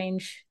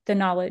rearrange the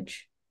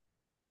knowledge.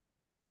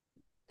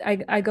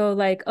 I go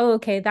like, oh,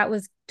 okay, that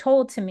was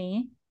told to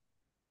me.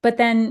 But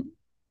then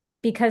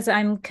because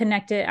I'm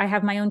connected, I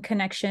have my own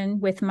connection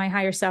with my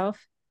higher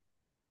self.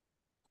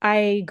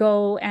 I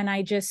go and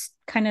I just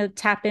kind of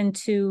tap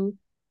into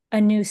a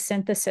new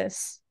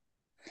synthesis.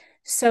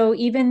 So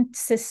even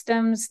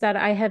systems that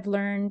I have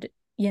learned,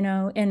 in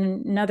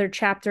another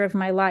chapter of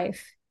my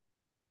life,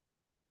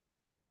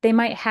 they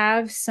might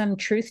have some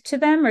truth to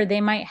them, or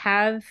they might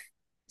have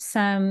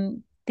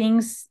some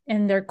things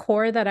in their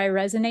core that I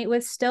resonate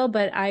with still,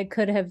 but I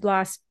could have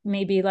lost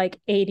maybe like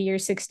 80 or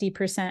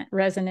 60%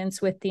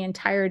 resonance with the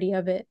entirety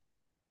of it.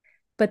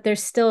 But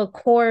there's still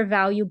core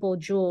valuable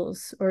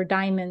jewels or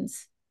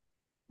diamonds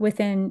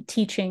within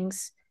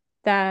teachings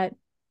that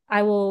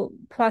I will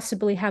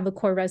possibly have a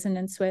core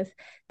resonance with.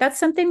 That's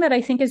something that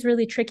I think is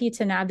really tricky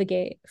to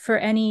navigate for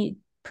any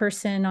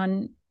person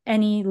on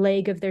any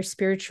leg of their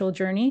spiritual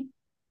journey.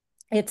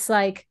 It's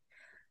like,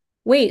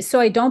 wait, so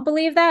I don't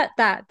believe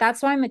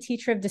that's why I'm a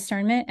teacher of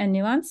discernment and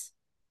nuance.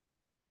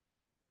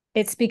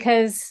 It's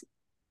because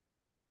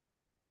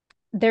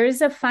there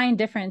is a fine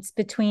difference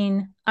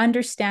between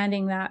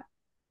understanding that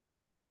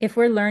if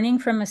we're learning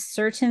from a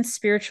certain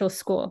spiritual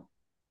school,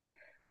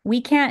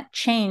 we can't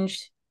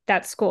change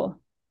that school,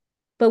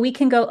 but we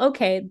can go,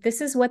 okay,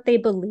 this is what they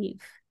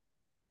believe.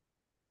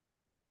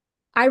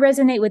 I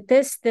resonate with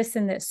this, this,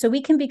 and this. So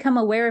we can become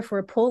aware if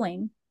we're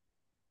pulling,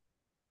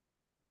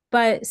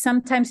 but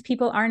sometimes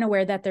people aren't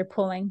aware that they're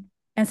pulling.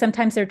 And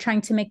sometimes they're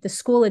trying to make the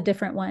school a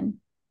different one.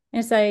 And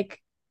it's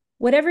like,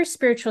 whatever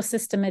spiritual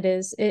system it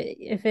is,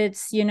 if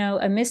it's,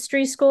 a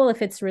mystery school,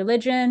 if it's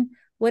religion,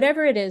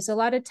 whatever it is, a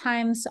lot of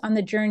times on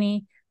the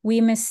journey, we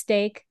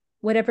mistake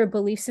whatever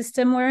belief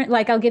system we're in.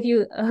 Like I'll give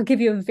you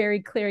a very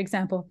clear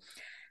example.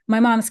 My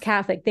mom's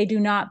Catholic. They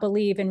do not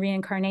believe in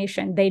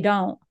reincarnation. They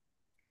don't.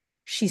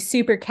 She's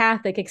super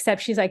Catholic,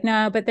 except she's like,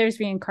 no, but there's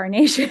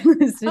reincarnation.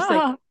 It's just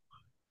like,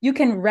 you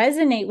can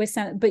resonate with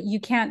some, but you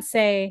can't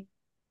say,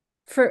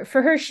 for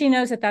her, she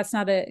knows that that's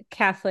not a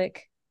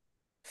Catholic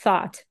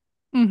thought.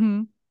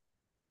 Mm-hmm.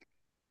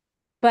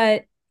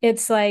 But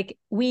it's like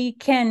we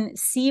can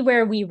see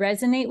where we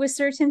resonate with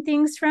certain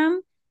things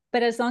from,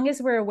 but as long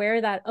as we're aware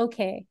that,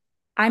 okay,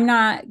 I'm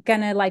not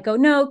gonna like, oh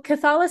no,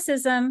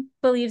 Catholicism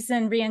believes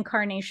in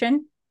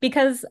reincarnation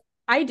because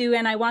I do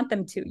and I want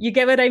them to. You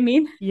get what I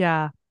mean?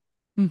 Yeah.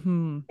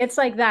 Mm-hmm. It's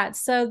like that.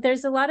 So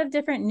there's a lot of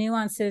different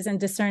nuances and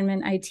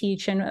discernment I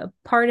teach. And a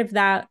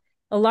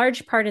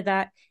large part of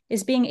that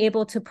is being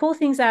able to pull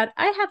things out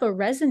I have a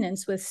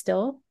resonance with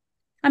still.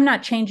 I'm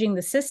not changing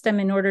the system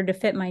in order to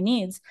fit my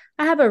needs.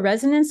 I have a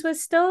resonance with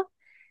still,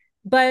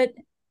 but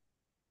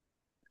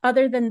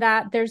other than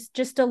that, there's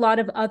just a lot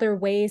of other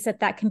ways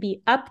that can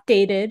be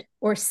updated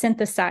or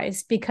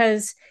synthesized,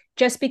 because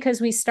just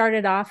because we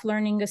started off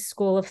learning a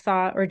school of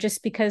thought, or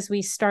just because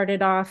we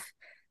started off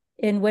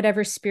in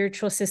whatever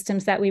spiritual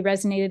systems that we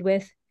resonated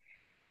with,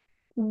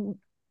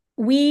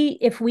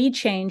 if we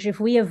change, if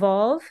we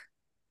evolve,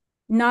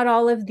 not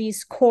all of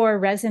these core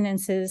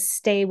resonances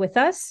stay with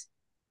us.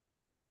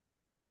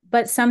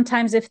 But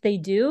sometimes if they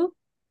do,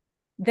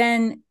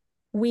 then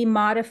we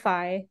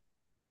modify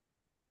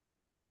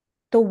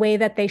the way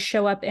that they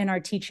show up in our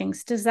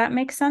teachings. Does that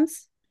make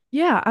sense?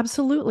 Yeah,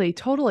 absolutely.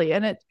 Totally.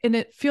 And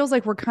it feels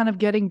like we're kind of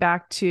getting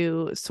back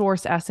to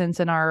source essence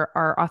and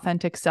our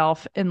authentic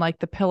self in like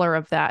the pillar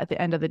of that at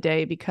the end of the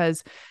day,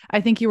 because I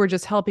think you were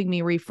just helping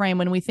me reframe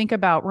when we think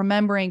about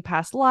remembering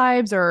past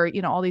lives or,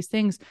 all these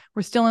things,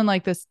 we're still in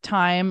like this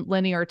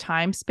linear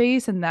time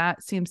space. And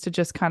that seems to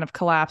just kind of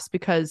collapse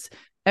because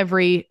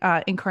every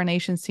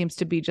incarnation seems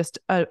to be just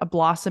a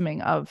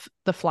blossoming of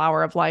the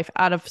flower of life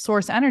out of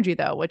source energy,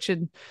 though, which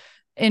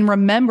in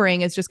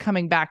remembering is just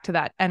coming back to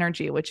that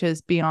energy, which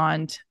is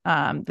beyond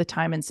the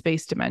time and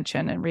space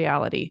dimension and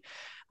reality.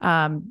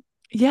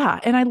 Yeah.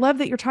 And I love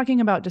that you're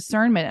talking about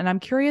discernment. And I'm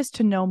curious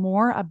to know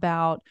more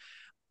about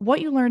what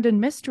you learned in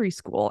mystery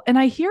school. And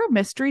I hear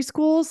mystery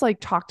schools like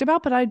talked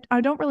about, but I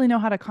don't really know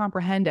how to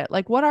comprehend it.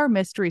 Like, what are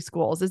mystery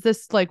schools? Is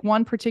this like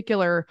one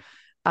particular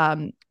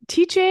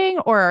teaching,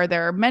 or are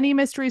there many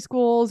mystery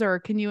schools, or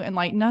can you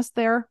enlighten us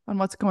there on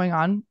what's going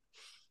on?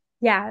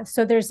 Yeah.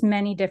 So there's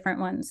many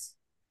different ones,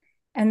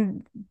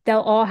 and they'll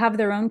all have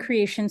their own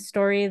creation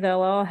story.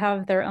 They'll all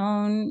have their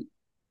own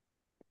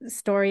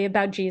story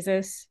about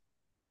Jesus.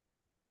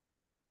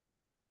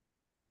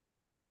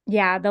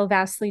 Yeah, they'll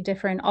vastly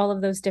differ in all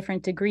of those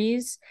different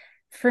degrees.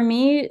 For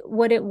me,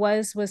 what it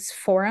was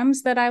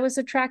forums that I was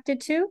attracted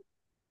to.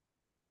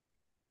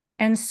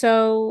 And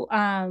so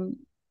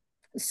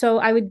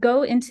I would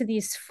go into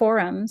these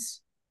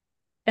forums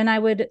and I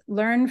would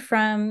learn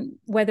from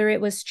whether it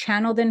was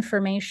channeled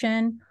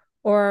information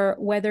or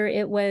whether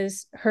it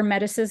was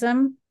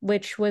Hermeticism,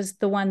 which was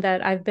the one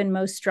that I've been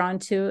most drawn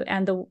to,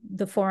 and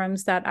the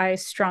forums that I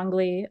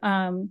strongly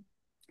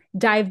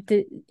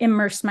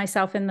immersed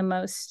myself in the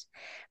most.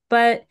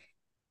 But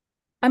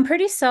I'm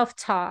pretty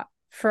self-taught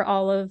for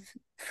all of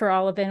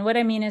it. And what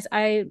I mean is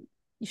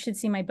you should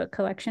see my book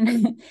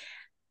collection.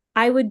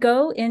 I would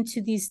go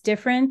into these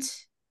different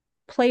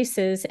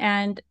places,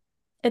 and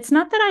it's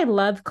not that I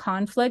love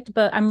conflict,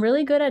 but I'm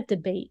really good at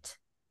debate.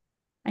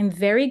 I'm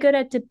very good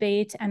at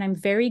debate, and I'm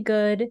very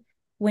good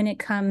when it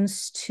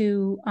comes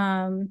to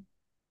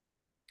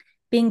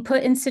being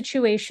put in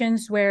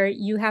situations where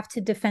you have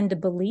to defend a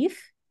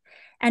belief.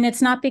 And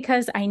it's not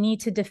because I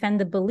need to defend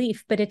the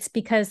belief, but it's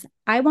because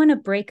I want to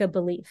break a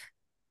belief.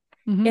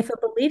 Mm-hmm. If a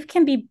belief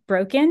can be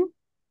broken,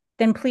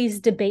 then please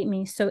debate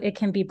me so it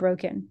can be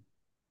broken.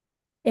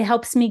 It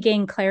helps me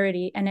gain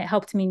clarity, and it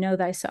helped me know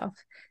thyself.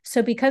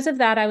 So because of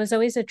that, I was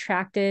always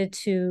attracted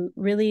to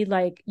really,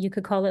 like, you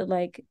could call it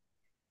like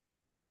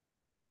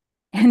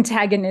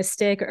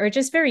antagonistic or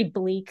just very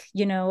bleak,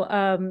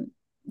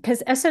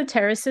 because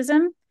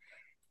esotericism,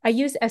 I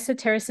use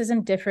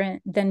esotericism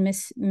different than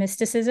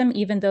mysticism,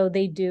 even though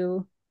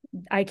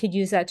I could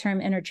use that term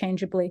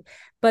interchangeably.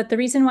 But the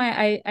reason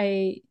why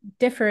I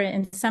differ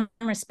in some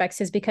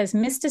respects is because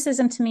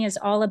mysticism to me is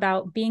all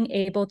about being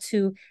able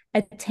to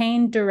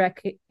attain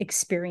direct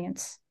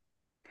experience.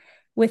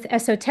 With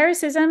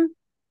esotericism,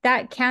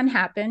 that can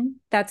happen.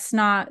 That's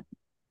not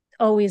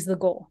always the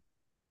goal.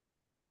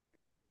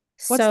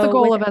 What's the So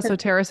goal with of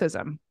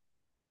esotericism?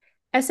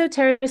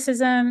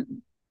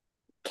 esotericism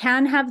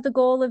can have the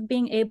goal of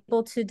being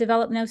able to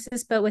develop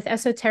gnosis, but with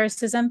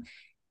esotericism,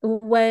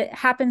 what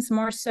happens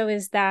more so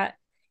is that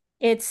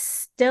it's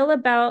still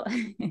about,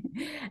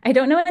 I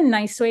don't know a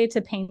nice way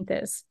to paint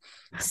this.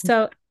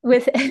 So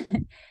with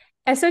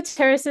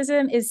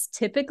esotericism is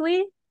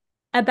typically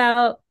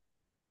about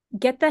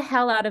get the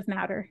hell out of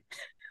matter.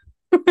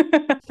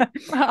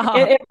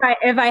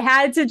 if I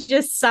had to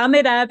just sum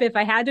it up, if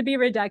I had to be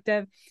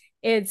reductive,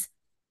 it's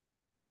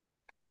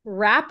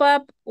wrap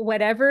up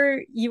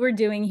whatever you were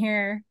doing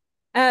here.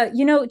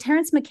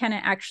 Terence McKenna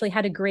actually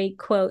had a great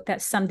quote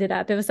that summed it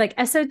up. It was like,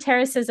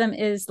 esotericism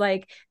is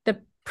like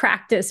the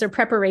practice or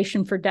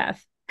preparation for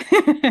death.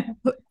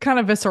 Kind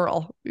of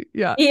visceral.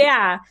 Yeah.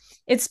 Yeah,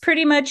 it's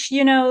pretty much,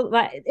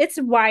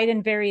 it's wide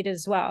and varied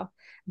as well.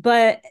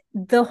 But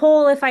the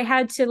whole, if I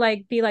had to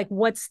like be like,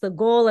 what's the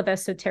goal of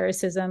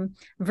esotericism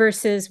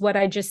versus what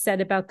I just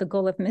said about the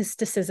goal of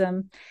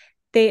mysticism,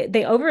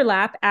 they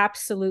overlap,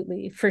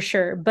 absolutely, for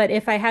sure. But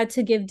if I had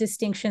to give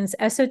distinctions,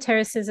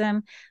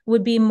 esotericism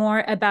would be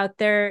more about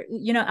their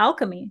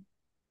alchemy,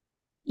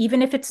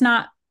 even if it's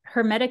not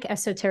hermetic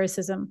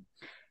esotericism.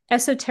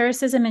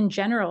 Esotericism in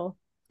general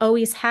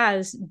always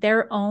has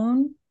their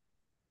own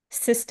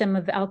system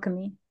of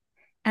alchemy,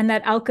 and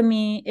that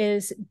alchemy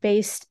is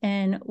based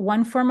in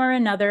one form or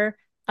another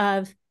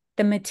of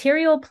the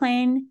material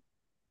plane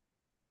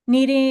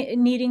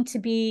needing to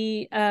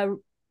be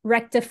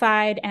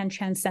rectified and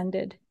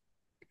transcended.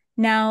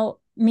 Now,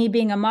 me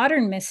being a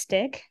modern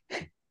mystic,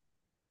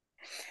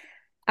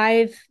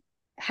 I've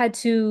had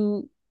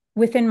to,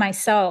 within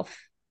myself,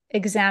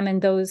 examine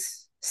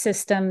those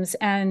systems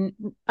and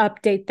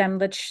update them.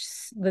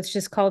 Let's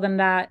just call them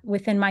that,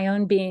 within my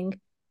own being,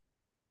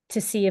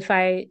 to see if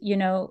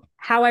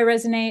how I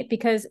resonate,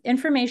 because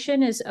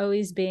information is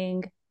always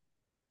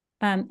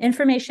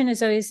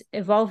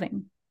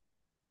evolving.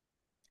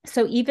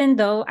 So even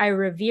though I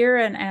revere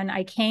and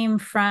I came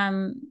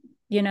from,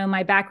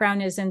 my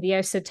background is in the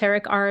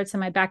esoteric arts and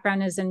my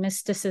background is in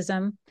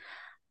mysticism,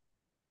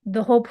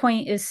 the whole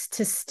point is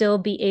to still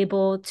be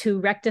able to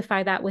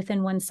rectify that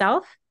within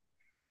oneself.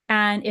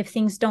 And if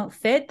things don't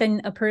fit,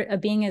 then a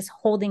being is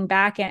holding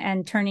back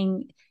and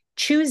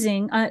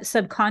choosing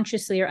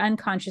subconsciously or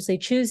unconsciously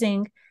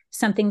choosing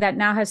something that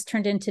now has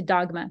turned into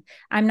dogma.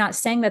 I'm not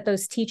saying that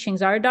those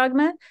teachings are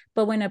dogma,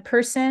 but when a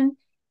person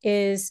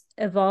is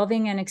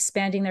evolving and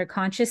expanding their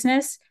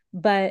consciousness,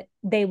 but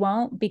they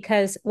won't,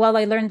 because, well,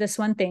 I learned this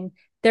one thing,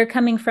 they're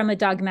coming from a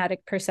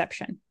dogmatic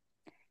perception,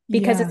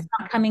 because Yeah. it's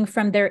not coming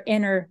from their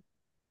inner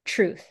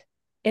truth.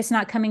 It's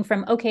not coming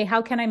from, okay,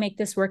 how can I make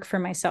this work for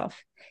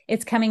myself?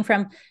 It's coming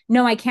from,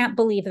 no, I can't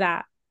believe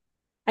that.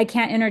 I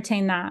can't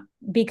entertain that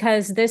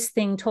because this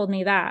thing told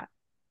me that.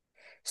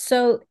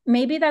 So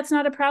maybe that's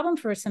not a problem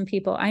for some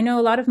people. I know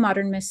a lot of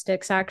modern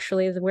mystics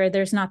actually where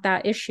there's not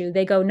that issue.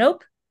 They go,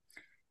 nope.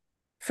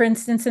 For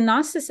instance, in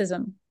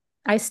Gnosticism,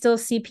 I still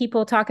see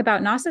people talk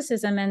about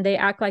Gnosticism and they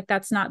act like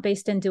that's not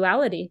based in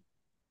duality.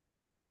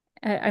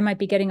 I might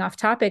be getting off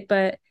topic,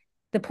 but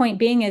the point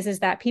being is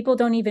that people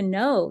don't even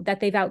know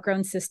that they've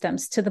outgrown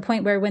systems, to the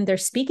point where when they're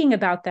speaking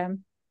about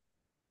them,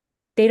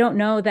 they don't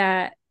know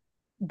that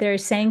they're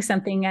saying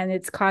something and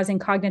it's causing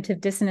cognitive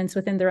dissonance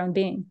within their own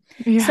being.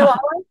 So Yeah.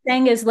 all I'm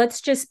saying is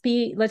let's just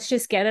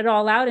get it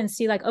all out and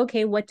see, like,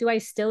 okay, what do I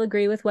still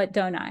agree with? What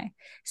don't I?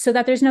 So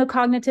that there's no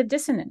cognitive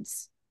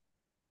dissonance.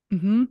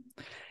 Mm-hmm.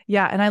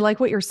 Yeah. And I like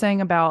what you're saying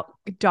about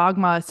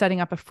dogma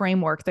setting up a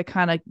framework that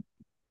kind of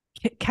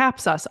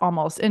caps us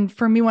almost. And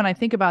for me, when I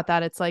think about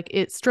that, it's like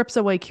it strips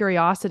away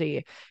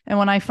curiosity. And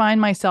when I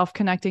find myself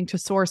connecting to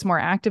source more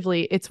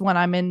actively, it's when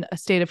I'm in a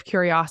state of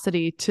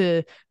curiosity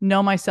to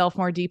know myself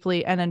more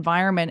deeply and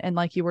environment. And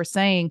like you were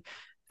saying,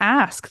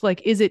 ask,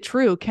 like, is it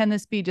true? Can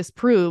this be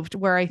disproved?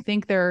 Where I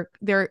think there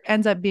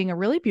ends up being a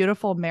really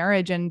beautiful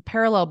marriage and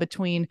parallel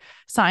between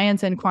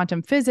science and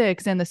quantum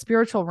physics and the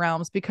spiritual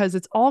realms, because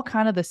it's all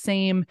kind of the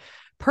same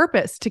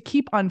purpose, to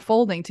keep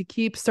unfolding, to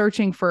keep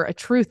searching for a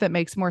truth that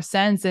makes more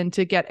sense, and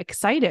to get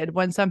excited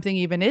when something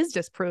even is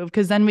disproved,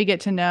 because then we get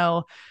to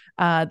know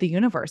the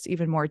universe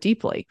even more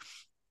deeply.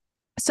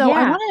 So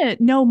I Yeah. want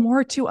to know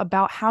more too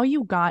about how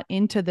you got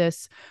into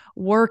this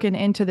work and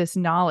into this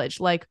knowledge.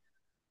 Like,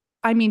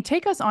 I mean,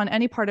 take us on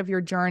any part of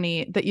your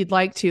journey that you'd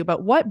like to,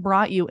 but what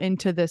brought you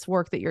into this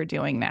work that you're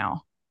doing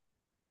now?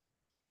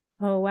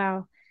 Oh,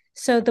 wow.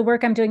 So the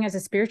work I'm doing as a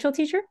spiritual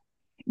teacher?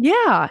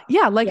 Yeah.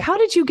 Yeah. Like, Yeah. how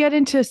did you get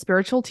into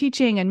spiritual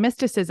teaching and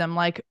mysticism?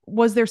 Like,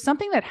 was there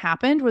something that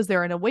happened? Was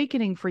there an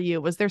awakening for you?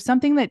 Was there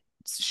something that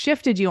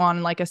shifted you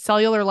on like a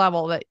cellular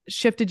level that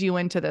shifted you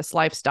into this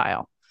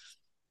lifestyle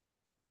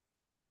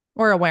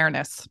or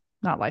awareness,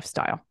 not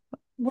lifestyle?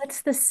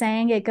 What's the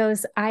saying? It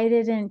goes, I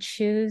didn't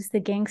choose the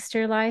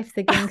gangster life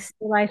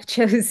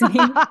chose me.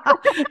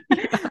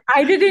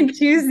 I didn't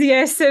choose the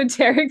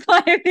esoteric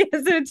life, the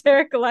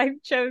esoteric life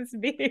chose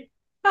me.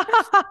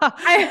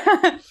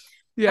 I, I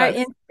Yes.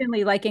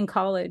 instantly, like in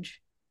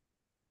college,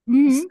 so,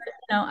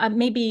 Hmm.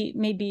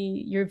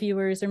 maybe your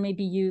viewers or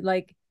maybe you,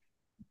 like,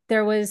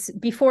 there was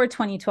before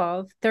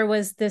 2012, there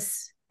was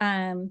this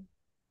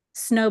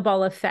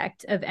snowball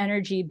effect of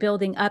energy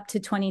building up to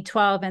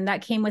 2012, and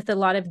that came with a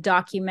lot of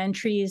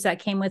documentaries, that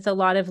came with a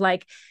lot of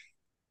like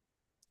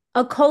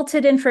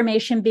occulted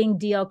information being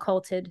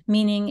de-occulted,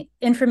 meaning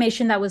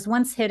information that was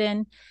once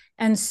hidden.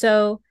 And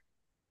so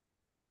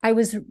I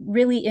was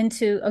really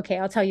into, okay,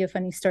 I'll tell you a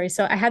funny story.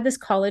 So I had this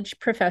college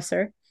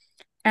professor,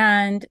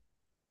 and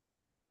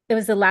it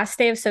was the last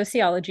day of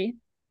sociology.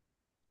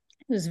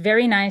 It was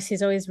very nice.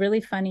 He's always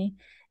really funny.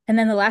 And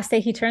then the last day,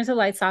 he turns the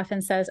lights off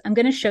and says, I'm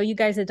going to show you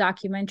guys a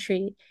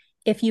documentary.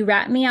 If you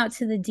rat me out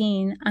to the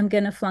dean, I'm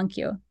going to flunk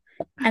you.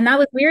 And that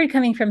was weird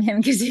coming from him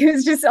because he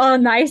was just all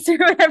nice or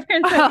whatever.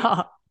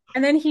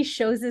 And then he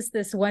shows us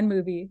this one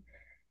movie.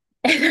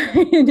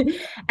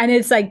 And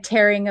it's like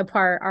tearing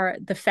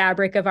apart the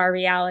fabric of our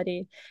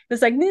reality.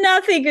 It's like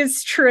nothing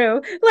is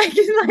true. Like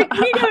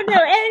we don't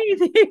know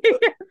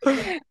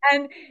anything.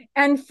 and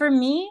and for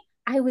me,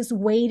 I was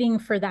waiting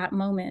for that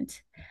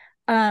moment.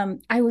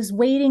 I was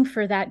waiting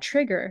for that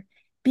trigger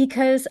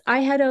because I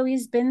had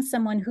always been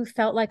someone who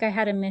felt like I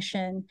had a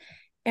mission.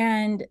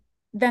 And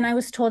then I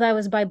was told I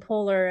was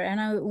bipolar, and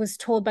I was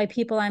told by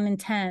people I'm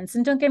intense.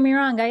 And don't get me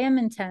wrong, I am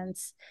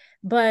intense,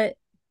 but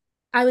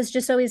I was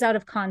just always out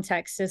of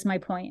context, is my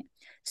point.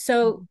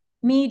 So,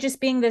 me just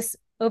being this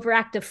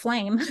overactive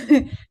flame,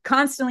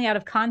 constantly out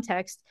of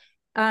context,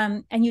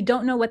 and you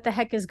don't know what the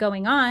heck is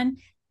going on,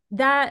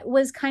 that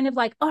was kind of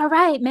like, all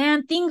right,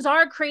 man, things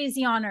are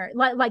crazy on her.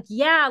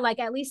 Yeah, like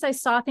at least I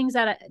saw things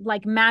that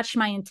like match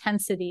my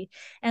intensity.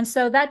 And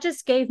so that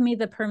just gave me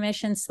the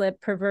permission slip,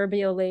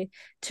 proverbially,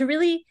 to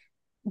really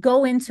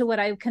go into what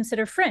I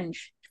consider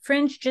fringe.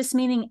 Fringe just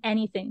meaning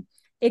anything.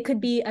 It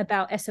could be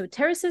about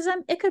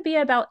esotericism. It could be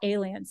about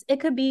aliens. It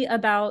could be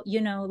about,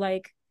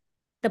 like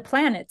the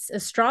planets.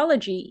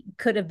 Astrology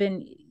could have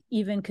been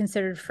even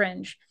considered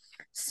fringe.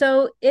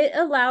 So it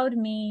allowed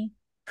me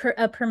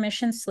a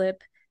permission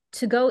slip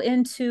to go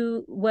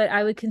into what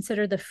I would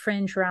consider the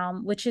fringe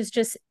realm, which is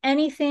just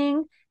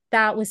anything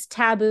that was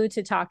taboo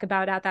to talk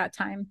about at that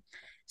time.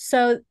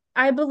 So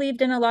I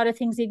believed in a lot of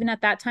things, even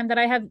at that time, that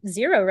I have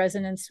zero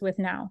resonance with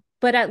now.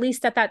 But at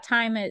least at that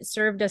time, it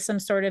served as some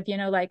sort of,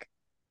 like,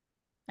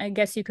 I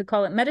guess you could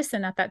call it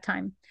medicine at that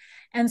time.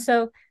 And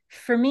so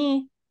for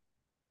me,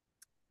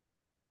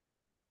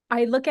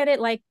 I look at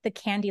it like the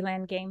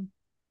Candyland game.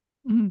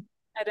 Mhm.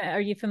 Are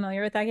you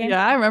familiar with that game?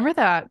 Yeah, I remember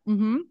that.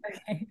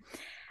 Okay.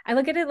 I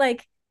look at it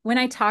like when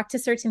I talk to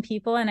certain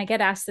people, and I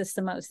get asked this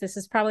the most. This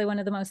is probably one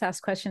of the most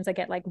asked questions I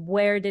get, like,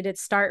 where did it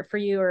start for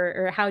you?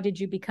 Or how did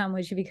you become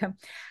what you become?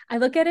 I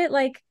look at it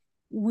like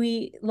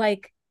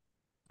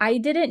I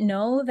didn't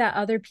know that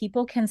other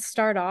people can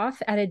start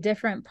off at a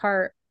different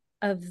part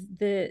of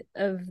the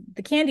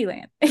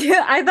Candyland.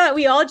 I thought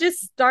we all just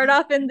start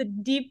off in the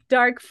deep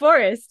dark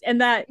forest,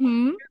 and that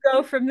Hmm. you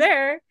go from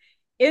there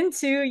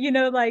into,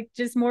 like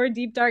just more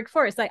deep dark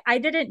forest. Like I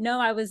didn't know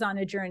I was on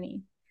a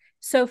journey.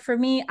 So for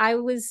me, I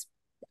was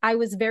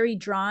very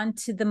drawn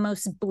to the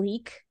most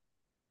bleak,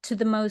 to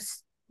the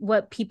most,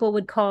 what people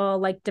would call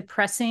like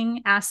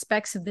depressing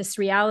aspects of this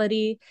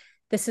reality.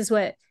 This is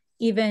what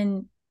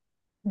even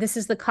this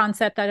is the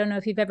concept. I don't know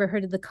if you've ever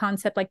heard of the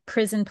concept like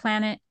prison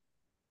planet.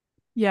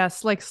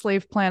 Yes, like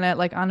Slave Planet,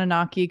 like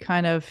Anunnaki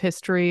kind of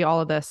history,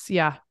 all of this.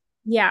 Yeah.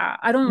 Yeah,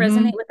 I don't Hmm.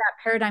 resonate with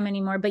that paradigm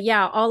anymore. But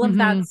yeah, all of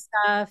that Hmm.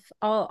 stuff,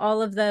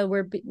 all of the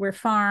we're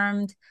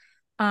farmed.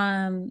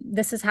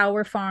 This is how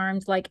we're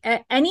farmed. Like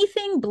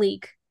anything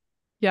bleak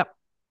Yep.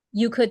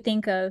 you could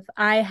think of,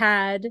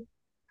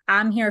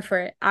 I'm here for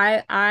it.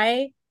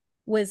 I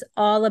was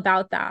all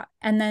about that.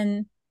 And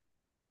then,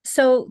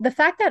 so the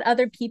fact that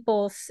other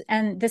people,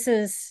 and this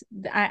is,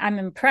 I'm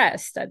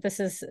impressed. This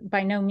is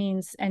by no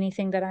means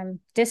anything that I'm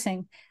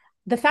dissing.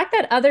 The fact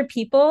that other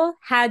people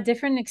had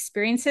different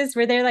experiences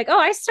where they're like, oh,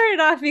 I started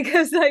off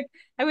because like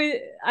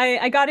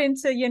I got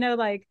into,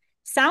 like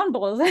sound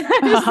bowls. And I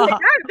was like,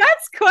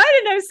 that's cool.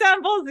 I didn't know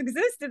sound bowls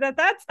existed at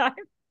that time.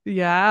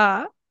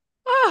 Yeah.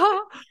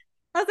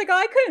 I was like, oh,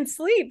 I couldn't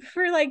sleep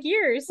for like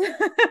years.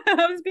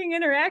 I was being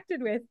interacted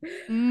with.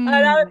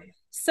 Mm.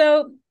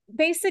 So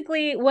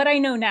basically, what I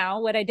know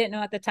now, what I didn't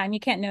know at the time, you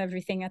can't know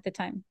everything at the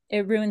time.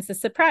 It ruins the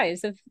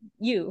surprise of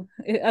you,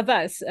 of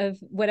us, of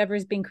whatever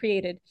is being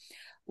created.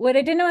 What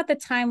I didn't know at the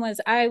time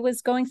was I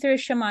was going through a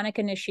shamanic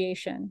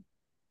initiation.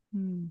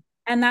 Mm.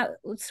 And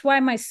that's why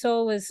my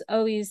soul was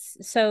always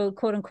so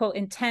quote unquote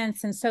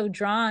intense and so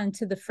drawn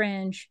to the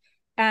fringe,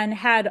 and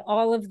had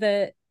all of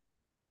the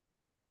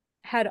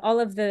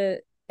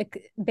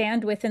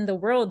bandwidth in the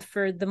world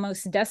for the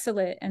most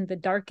desolate and the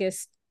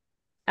darkest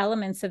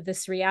elements of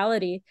this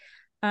reality.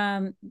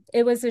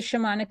 It was a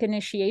shamanic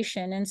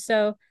initiation. And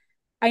so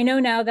I know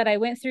now that I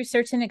went through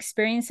certain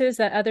experiences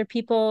that other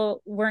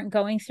people weren't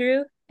going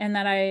through, and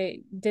that I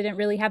didn't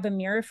really have a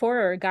mirror for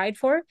or a guide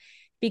for,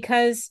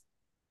 because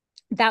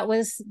that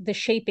was the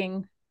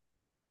shaping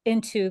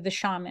into the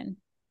shaman.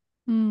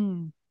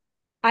 Mm.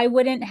 I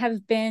wouldn't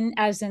have been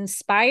as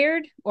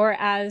inspired or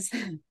as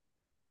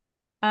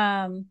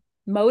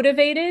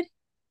motivated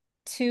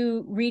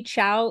to reach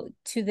out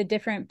to the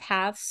different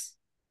paths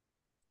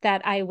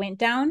that I went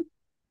down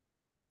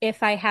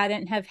if I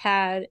hadn't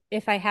had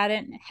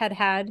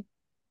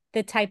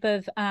the type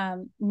of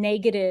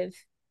negative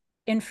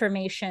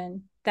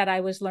information that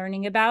I was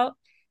learning about,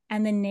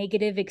 and the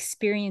negative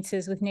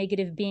experiences with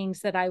negative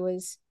beings that I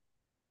was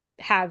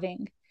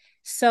having.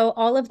 So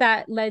all of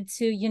that led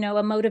to,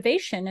 a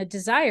motivation, a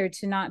desire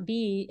to not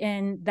be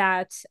in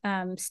that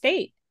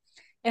state.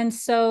 And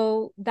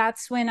so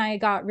that's when I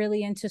got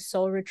really into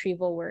soul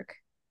retrieval work.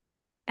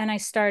 And I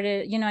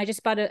started, I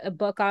just bought a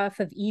book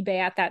off of eBay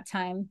at that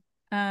time.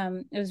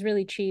 It was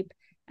really cheap.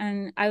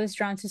 And I was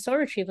drawn to soul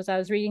retrievals. I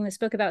was reading this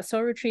book about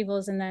soul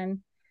retrievals. And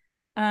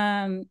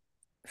then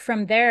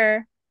from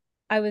there,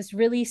 I was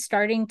really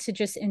starting to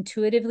just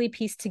intuitively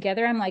piece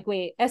together. I'm like,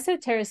 wait,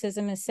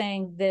 esotericism is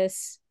saying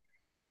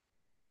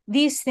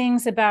these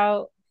things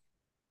about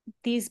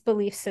these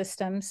belief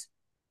systems.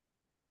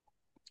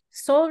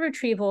 Soul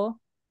retrieval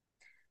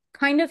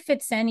kind of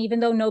fits in, even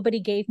though nobody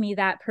gave me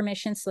that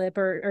permission slip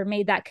or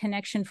made that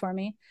connection for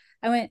me.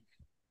 I went,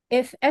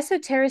 if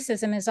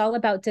esotericism is all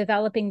about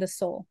developing the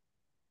soul,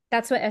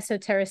 that's what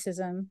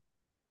esotericism,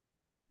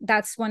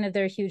 that's one of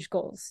their huge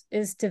goals,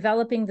 is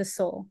developing the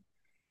soul.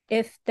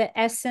 If the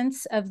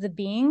essence of the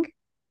being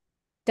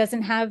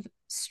doesn't have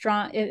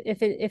strong,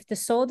 if the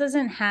soul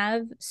doesn't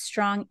have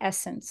strong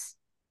essence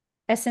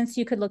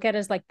you could look at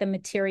as like the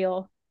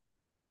material,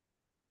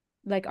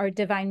 like our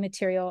divine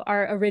material,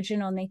 our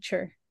original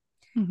nature.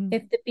 Mm-hmm.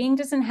 If the being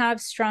doesn't have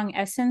strong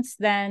essence,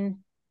 then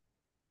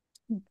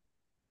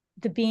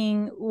the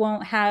being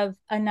won't have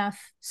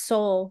enough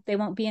soul. They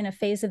won't be in a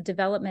phase of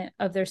development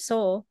of their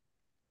soul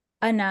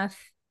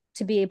enough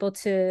to be able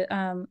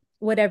to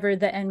whatever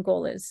the end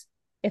goal is.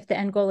 If the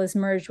end goal is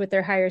merged with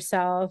their higher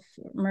self,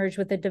 merged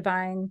with the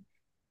divine,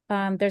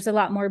 there's a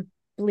lot more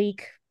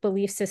bleak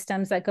belief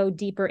systems that go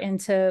deeper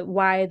into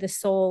why the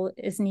soul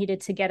is needed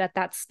to get at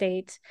that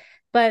state.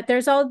 But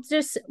there's all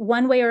just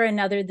one way or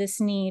another this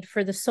need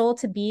for the soul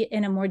to be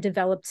in a more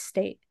developed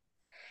state.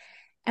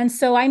 And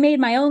so I made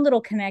my own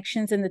little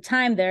connections in the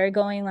time there,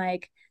 going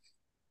like,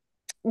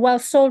 well,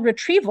 soul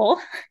retrieval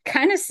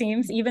kind of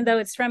seems, even though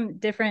it's from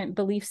different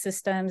belief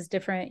systems,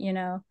 different,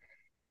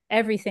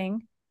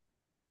 everything,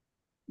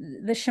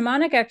 the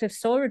shamanic act of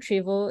soul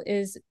retrieval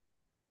is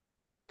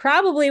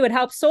probably would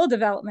help soul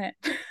development.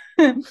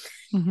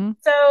 Mm-hmm.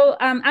 So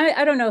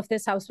I don't know if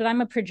this helps, but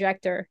I'm a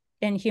projector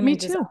in human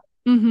design. Me too.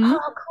 Mm-hmm.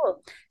 Oh,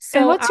 cool. So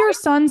and what's your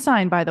sun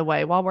sign, by the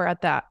way, while we're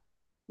at that?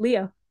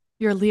 Leo.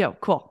 You're Leo.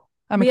 Cool.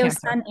 I'm Leo, a Cancer.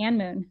 sun and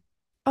moon.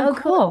 Oh,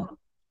 cool.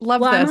 Love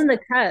well, this. I'm on the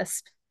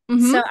cusp.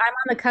 Mm-hmm. So I'm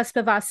on the cusp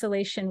of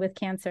oscillation with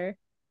Cancer.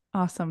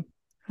 Awesome.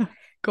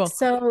 Cool.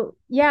 So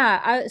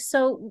yeah,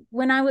 so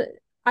when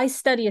I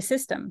study a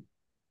system,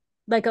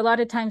 like a lot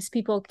of times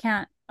people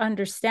can't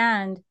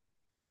understand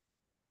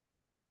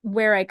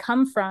where I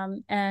come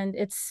from, and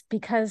it's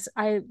because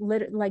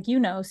like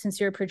since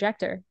you're a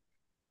projector,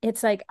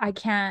 it's like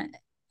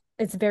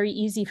it's very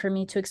easy for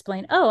me to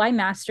explain, oh, I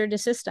mastered a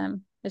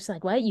system. It's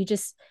like, what? You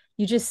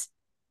just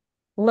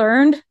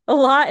learned a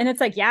lot. And it's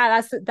like,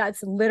 yeah,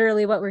 that's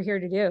literally what we're here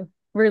to do.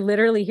 We're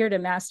literally here to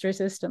master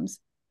systems.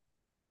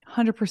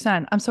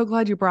 100%. I'm so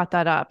glad you brought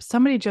that up.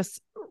 Somebody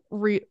just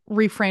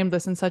reframed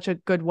this in such a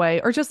good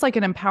way, or just like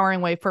an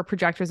empowering way for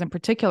projectors in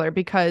particular,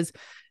 because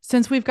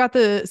since we've got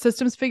the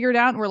systems figured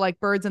out and we're like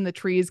birds in the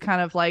trees,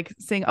 kind of like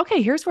saying,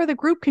 okay, here's where the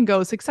group can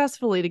go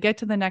successfully to get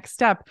to the next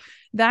step.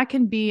 That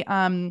can be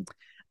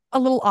a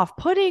little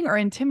off-putting or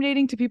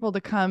intimidating to people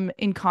to come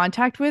in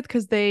contact with,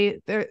 because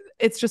they're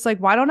it's just like,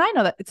 why don't I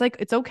know that? It's like,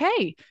 it's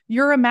okay,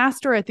 you're a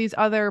master at these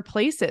other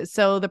places.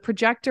 So the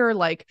projector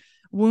like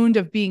wound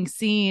of being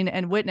seen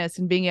and witnessed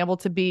and being able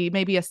to be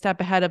maybe a step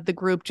ahead of the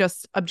group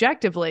just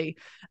objectively,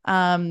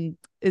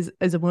 is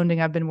a wounding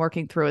I've been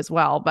working through as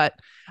well. But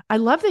I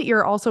love that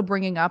you're also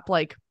bringing up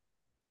like,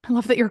 I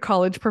love that your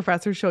college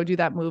professor showed you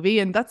that movie.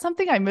 And that's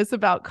something I miss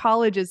about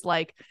college is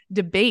like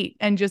debate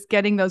and just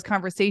getting those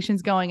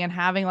conversations going and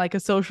having like a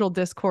social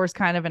discourse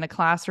kind of in a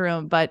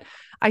classroom. But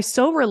I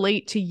so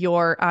relate to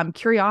your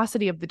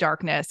curiosity of the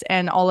darkness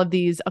and all of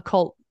these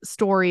occult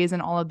stories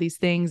and all of these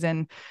things.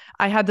 And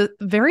I had the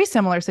very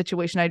similar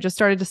situation. I just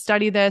started to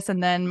study this.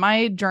 And then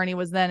my journey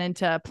was then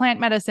into plant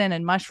medicine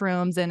and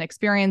mushrooms and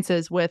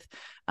experiences with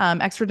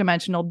extra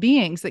dimensional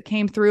beings that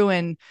came through.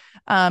 And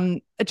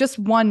just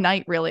one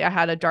night, really, I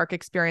had a dark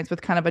experience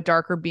with kind of a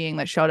darker being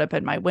that showed up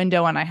at my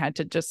window. And I had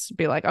to just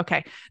be like,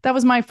 okay, that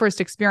was my first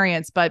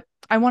experience. But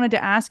I wanted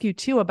to ask you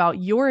too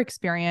about your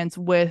experience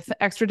with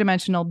extra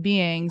dimensional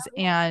beings,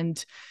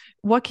 and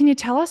what can you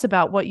tell us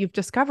about what you've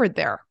discovered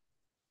there?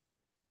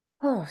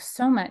 Oh,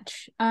 so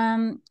much.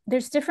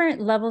 There's different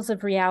levels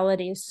of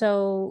reality.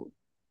 So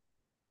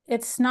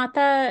it's not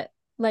that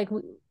like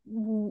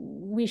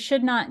we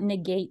should not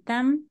negate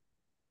them,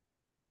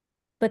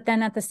 but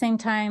then at the same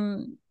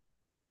time,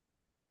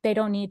 they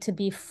don't need to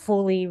be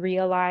fully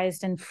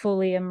realized and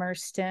fully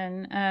immersed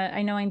in.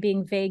 I know I'm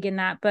being vague in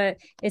that, but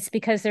it's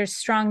because there's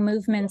strong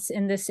movements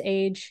in this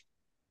age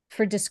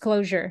for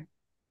disclosure.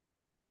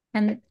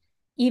 And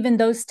even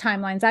those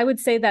timelines, I would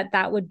say that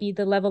that would be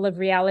the level of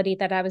reality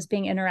that I was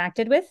being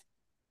interacted with.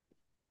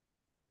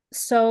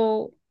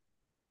 So,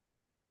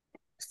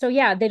 so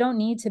yeah, they don't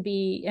need to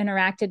be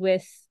interacted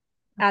with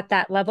at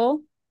that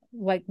level.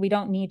 Like we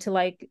don't need to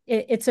like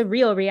it's a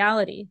real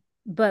reality,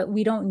 but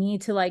we don't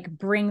need to like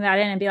bring that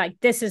in and be like,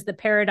 this is the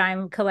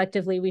paradigm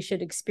collectively we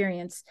should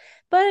experience.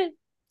 But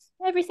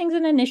everything's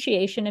an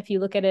initiation if you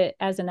look at it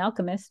as an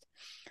alchemist.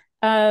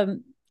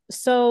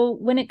 So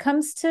when it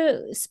comes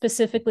to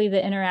specifically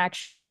the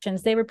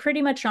interactions, they were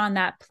pretty much on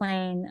that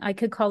plane. I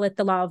could call it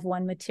the law of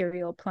one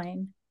material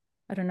plane.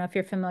 I don't know if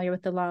you're familiar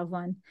with the law of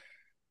one.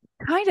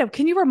 Kind of.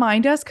 Can you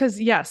remind us? Because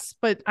yes,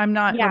 but I'm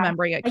not Yeah,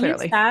 remembering it I use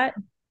clearly. that.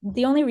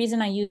 The only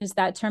reason I use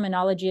that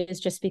terminology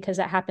is just because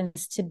it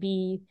happens to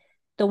be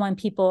the one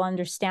people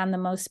understand the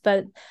most.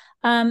 But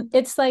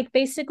it's like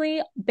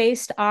basically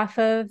based off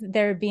of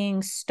there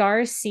being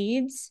star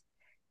seeds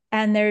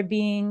and there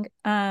being,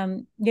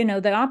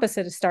 the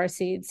opposite of star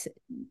seeds,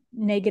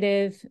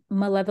 negative,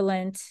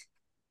 malevolent,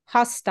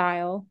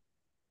 hostile,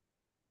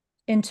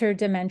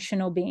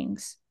 interdimensional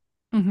beings.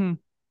 Mm-hmm.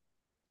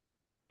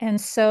 And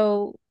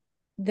so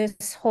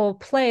this whole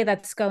play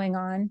that's going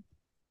on,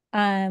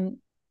 um,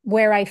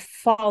 where I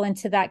fall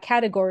into that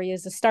category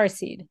is a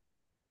starseed.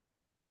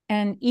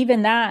 And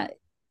even that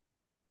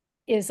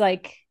is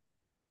like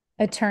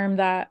a term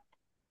that,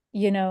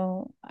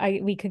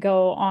 we could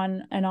go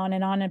on and on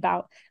and on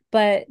about.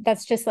 But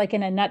that's just like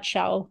in a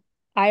nutshell.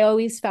 I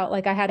always felt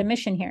like I had a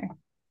mission here.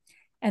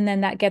 And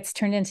then that gets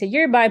turned into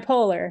you're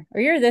bipolar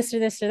or you're this or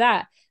this or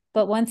that.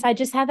 But once I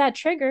just had that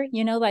trigger,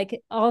 like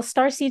all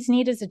star seeds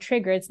need is a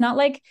trigger. It's not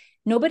like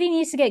nobody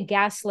needs to get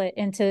gaslit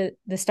into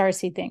the star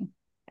seed thing.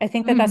 I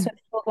think that that's Mm. what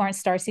people who aren't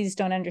star seeds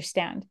don't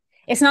understand.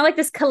 It's not like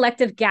this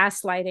collective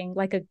gaslighting,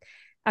 like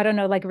I don't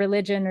know, like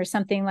religion or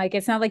something. Like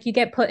it's not like you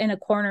get put in a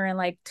corner and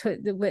like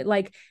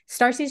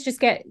star seeds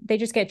they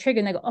just get triggered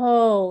and they go,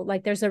 oh,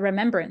 like there's a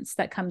remembrance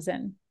that comes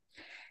in.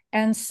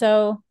 And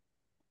so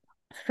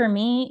for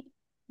me,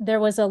 there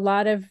was a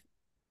lot of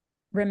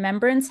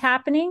remembrance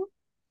happening,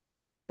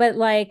 but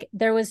like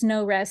there was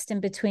no rest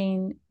in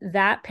between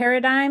that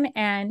paradigm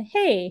and,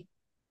 hey,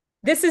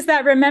 this is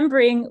that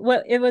remembering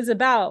what it was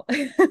about.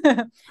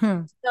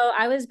 Hmm. So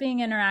I was being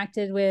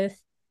interacted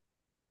with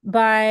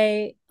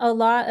by a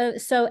lot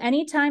of, so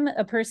anytime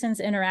a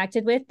person's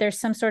interacted with, there's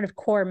some sort of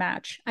core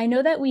match. I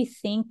know that we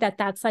think that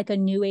that's like a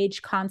new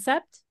age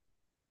concept.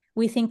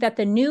 We think that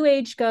the new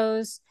age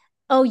goes,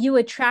 oh, you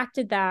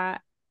attracted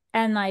that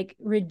and like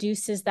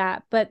reduces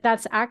that. But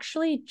that's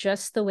actually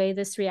just the way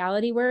this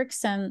reality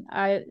works. And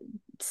I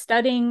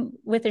studying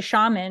with a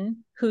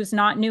shaman who's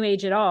not new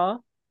age at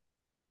all,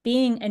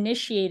 being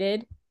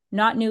initiated,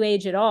 not new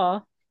age at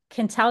all,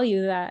 can tell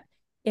you that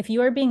if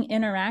you are being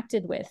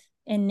interacted with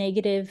in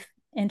negative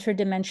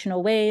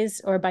interdimensional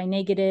ways or by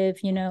negative,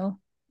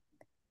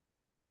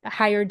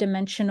 higher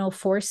dimensional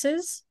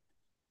forces,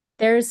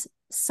 there's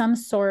some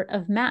sort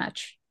of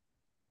match.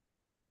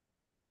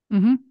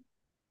 Mm-hmm.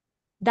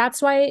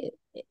 That's why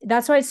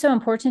it's so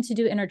important to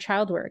do inner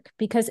child work,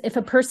 because if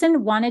a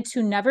person wanted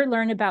to never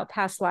learn about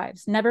past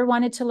lives, never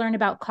wanted to learn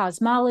about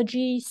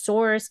cosmology,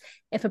 source,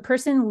 if a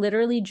person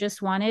literally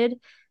just wanted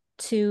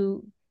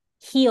to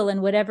heal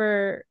in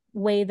whatever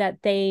way that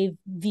they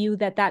view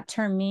that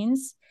term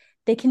means,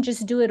 they can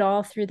just do it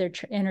all through their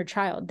inner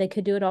child. They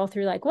could do it all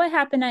through like what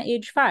happened at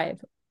age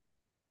 5,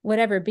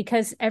 whatever,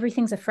 because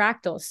everything's a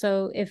fractal.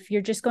 So if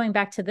you're just going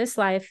back to this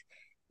life,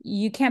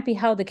 you can't be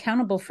held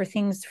accountable for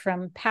things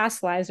from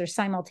past lives or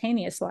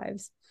simultaneous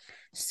lives.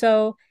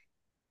 So,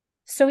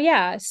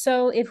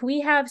 so if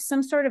we have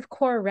some sort of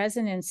core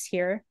resonance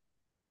here,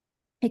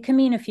 it can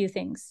mean a few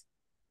things.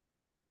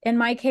 In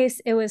my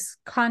case, it was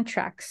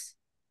contracts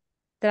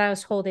that I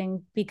was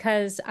holding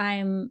because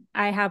I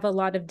have a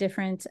lot of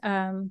different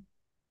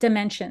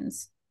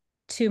dimensions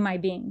to my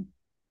being.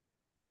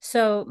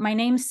 So my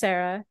name's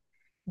Sarah,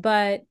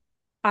 but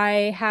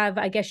I have,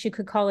 I guess you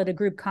could call it a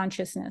group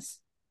consciousness.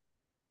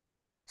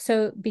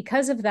 So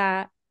because of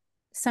that,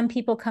 some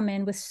people come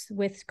in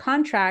with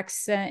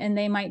contracts and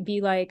they might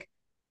be like,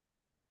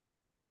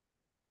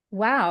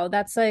 wow,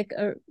 that's like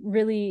a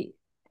really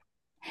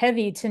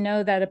heavy to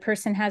know that a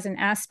person has an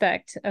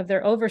aspect of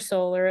their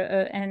oversoul or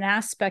an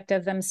aspect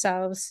of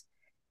themselves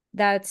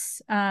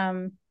that's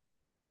in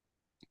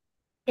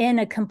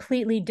a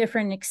completely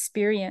different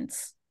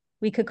experience.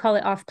 We could call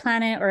it off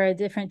planet or a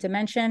different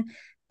dimension,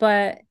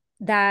 but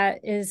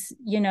that is,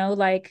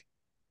 like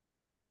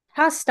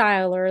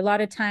hostile, or a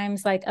lot of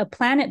times like a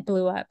planet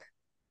blew up.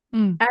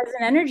 Mm. As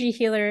an energy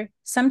healer,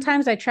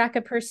 sometimes I track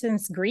a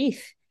person's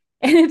grief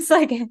and it's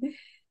like,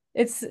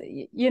 it's,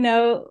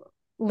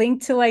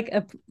 linked to like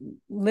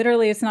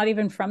literally, it's not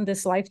even from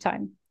this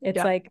lifetime. It's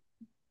Yeah. like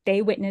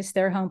they witnessed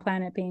their home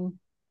planet being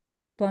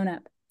blown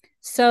up.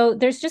 So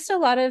there's just a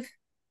lot of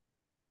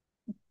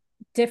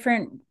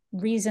different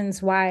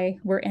reasons why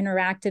we're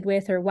interacted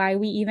with or why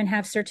we even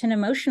have certain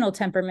emotional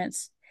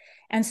temperaments.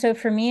 And so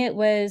for me, it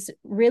was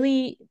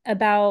really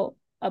about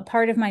a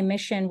part of my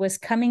mission was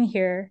coming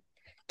here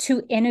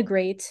to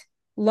integrate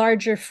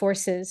larger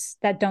forces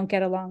that don't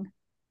get along.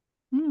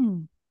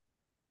 Mm.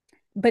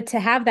 But to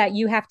have that,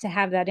 you have to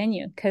have that in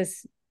you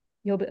because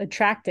you'll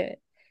attract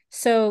it.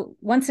 So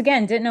once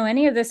again, didn't know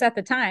any of this at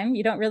the time.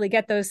 You don't really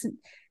get those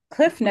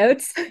cliff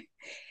notes.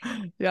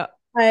 Yeah.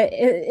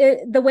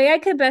 The way I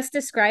could best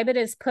describe it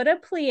is put a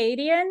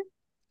Pleiadian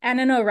and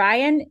an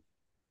Orion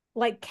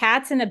like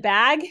cats in a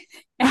bag,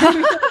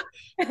 and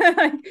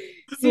like,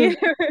 see,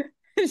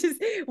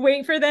 just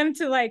wait for them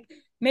to like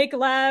make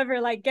love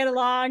or like get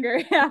along,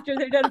 or after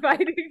they're done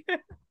fighting.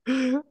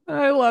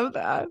 I love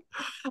that.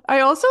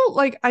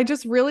 I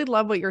just really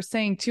love what you're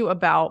saying too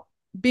about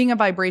being a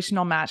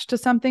vibrational match to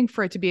something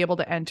for it to be able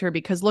to enter.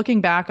 Because looking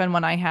back on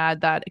when I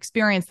had that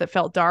experience that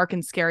felt dark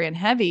and scary and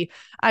heavy,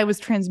 I was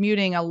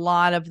transmuting a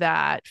lot of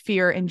that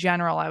fear in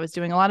general. I was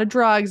doing a lot of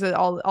drugs,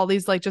 all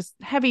these like just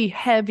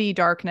heavy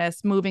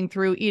darkness moving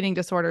through eating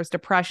disorders,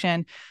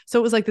 depression. So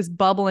it was like this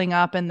bubbling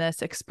up and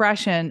this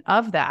expression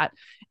of that.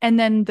 And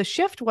then the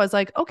shift was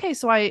like, okay,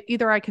 so I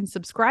can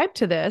subscribe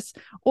to this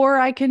or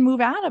I can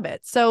move out of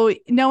it. So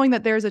knowing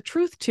that there's a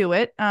truth to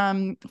it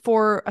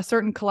for a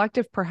certain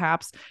collective,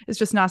 perhaps, is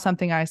just not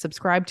something I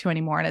subscribe to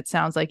anymore. And it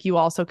sounds like you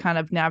also kind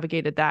of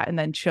navigated that and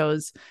then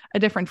chose a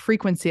different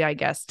frequency, I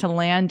guess, to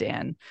land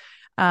in.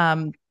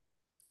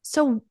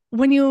 So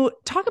when you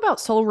talk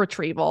about soul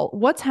retrieval,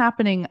 what's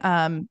happening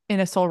in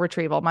a soul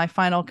retrieval? My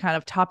final kind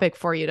of topic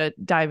for you to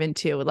dive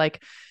into,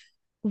 like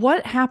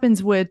what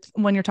happens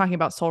when you're talking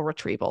about soul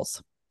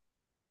retrievals?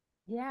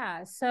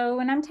 Yeah. So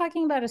when I'm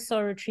talking about a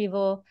soul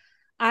retrieval,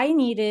 I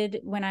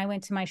needed, when I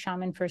went to my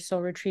shaman for soul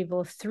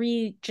retrieval,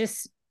 3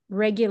 just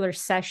regular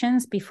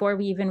sessions before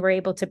we even were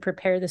able to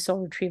prepare the soul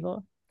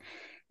retrieval.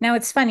 Now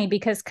it's funny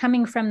because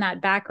coming from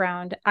that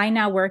background, I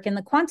now work in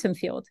the quantum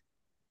field.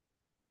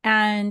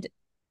 And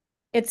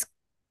it's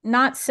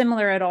not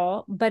similar at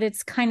all, but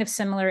it's kind of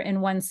similar in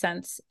one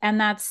sense. And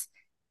that's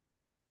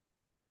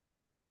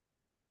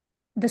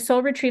the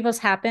soul retrievals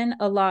happen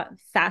a lot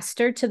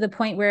faster, to the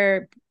point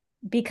where,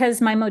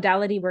 because my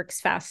modality works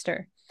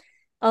faster,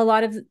 a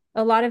lot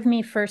of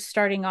me first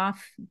starting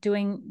off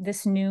doing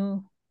this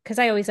new, because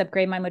I always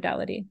upgrade my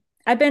modality.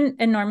 I've been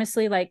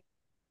enormously like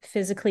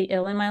physically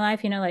ill in my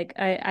life, like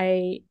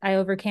I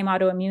overcame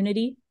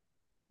autoimmunity.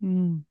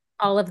 Mm.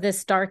 All of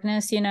this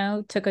darkness,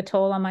 took a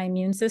toll on my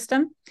immune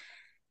system.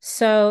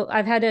 So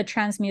I've had to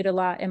transmute a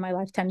lot in my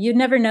lifetime. You'd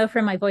never know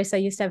from my voice I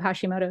used to have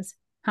Hashimoto's.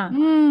 Huh.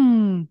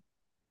 Mm.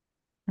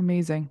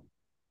 Amazing.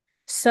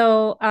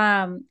 So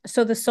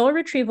the soul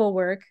retrieval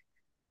work,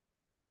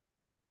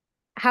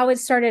 how it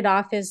started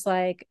off is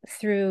like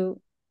through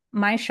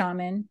my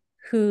shaman,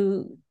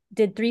 who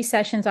did 3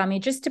 sessions on me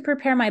just to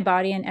prepare my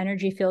body and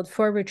energy field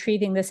for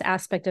retrieving this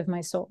aspect of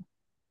my soul.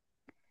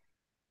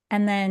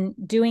 And then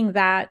doing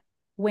that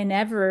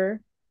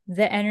whenever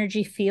the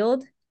energy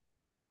field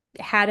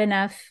had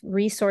enough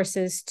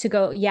resources to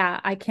go, yeah,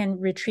 I can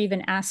retrieve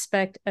an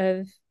aspect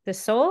of the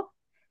soul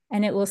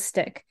and it will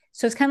stick.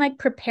 So it's kind of like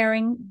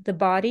preparing the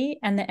body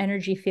and the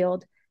energy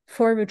field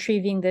for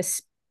retrieving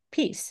this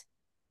piece.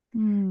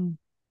 Mm.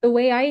 The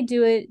way I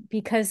do it,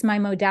 because my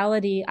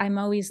modality, I'm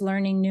always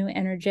learning new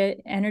energy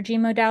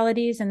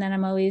modalities. And then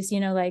I'm always,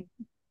 like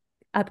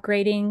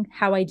upgrading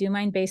how I do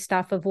mine based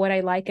off of what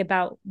I like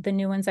about the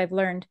new ones I've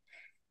learned.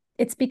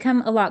 It's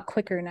become a lot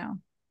quicker now.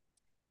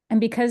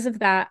 And because of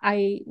that,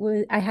 I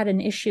had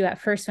an issue at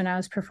first when I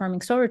was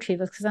performing soul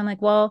retrievals, because I'm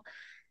like, well,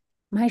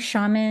 my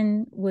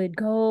shaman would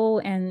go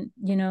and,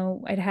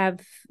 I'd have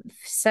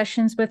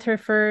sessions with her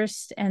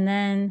first. And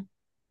then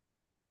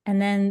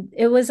And then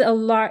it was a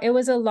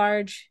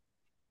large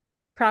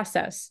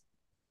process.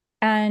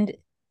 And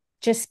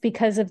just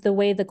because of the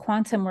way the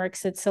quantum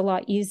works, it's a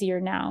lot easier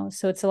now.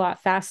 So it's a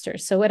lot faster.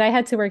 So what I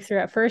had to work through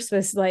at first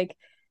was like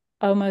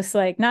almost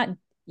like not,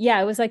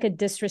 yeah, it was like a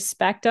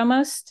disrespect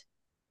almost,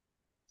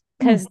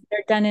 Mm. because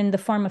they're done in the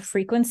form of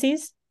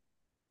frequencies.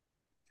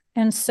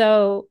 And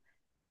so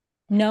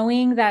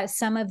knowing that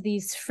some of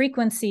these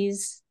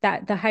frequencies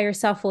that the higher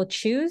self will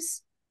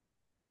choose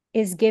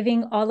is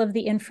giving all of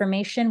the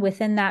information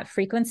within that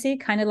frequency,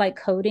 kind of like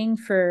coding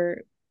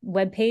for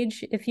web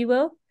page, if you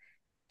will.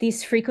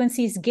 These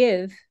frequencies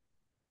give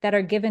that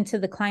are given to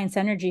the client's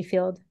energy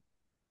field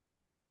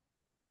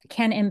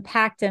can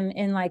impact them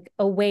in like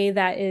a way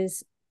that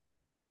is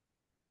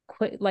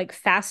like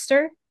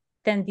faster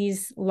than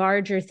these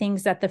larger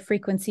things that the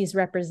frequency is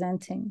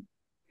representing.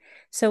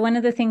 So one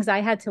of the things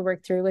I had to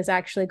work through was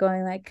actually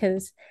going like,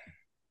 because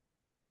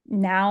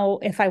now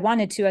if I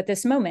wanted to at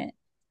this moment,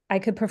 I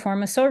could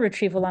perform a soul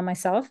retrieval on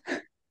myself.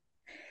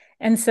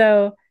 And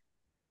so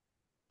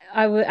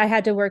I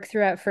had to work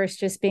through at first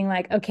just being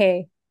like,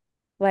 okay,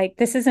 like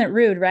this isn't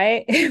rude,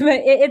 right?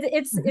 But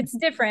it's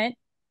different.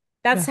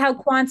 That's Yeah. how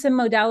quantum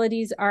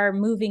modalities are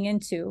moving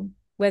into,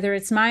 whether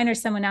it's mine or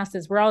someone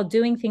else's. We're all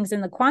doing things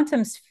in the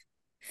quantum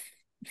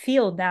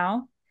field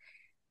now,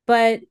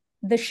 but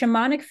the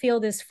shamanic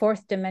field is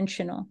fourth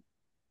dimensional.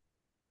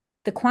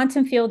 The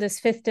quantum field is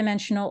fifth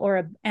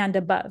dimensional and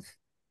above.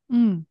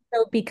 Mm.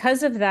 So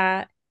because of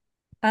that,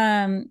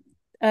 um,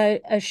 a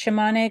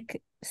shamanic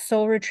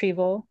soul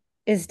retrieval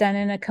is done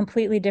in a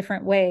completely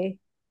different way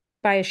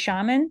by a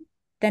shaman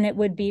than it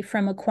would be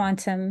from a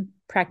quantum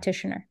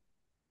practitioner.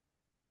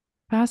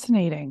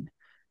 Fascinating.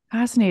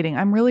 Fascinating.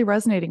 I'm really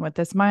resonating with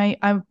this.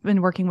 I've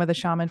been working with a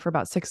shaman for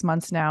about 6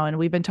 months now, and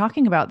we've been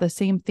talking about the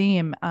same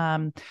theme,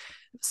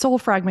 soul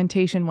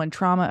fragmentation when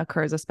trauma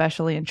occurs,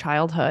 especially in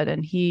childhood.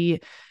 And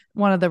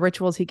one of the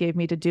rituals he gave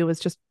me to do was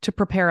just to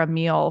prepare a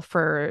meal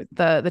for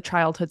the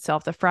childhood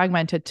self, the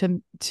fragmented,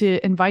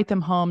 to invite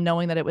them home,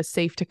 knowing that it was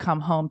safe to come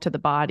home to the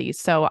body.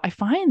 So I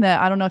find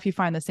that, I don't know if you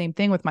find the same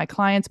thing with my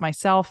clients,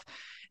 myself,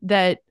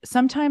 that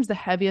sometimes the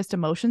heaviest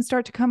emotions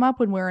start to come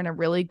up when we're in a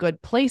really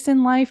good place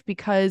in life,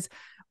 because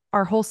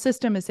our whole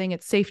system is saying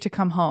it's safe to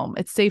come home.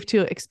 It's safe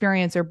to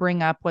experience or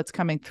bring up what's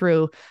coming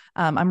through.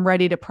 I'm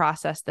ready to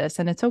process this,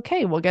 and it's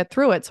okay. We'll get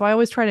through it. So I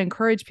always try to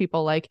encourage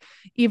people, like,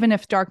 even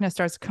if darkness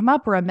starts to come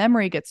up or a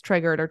memory gets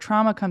triggered or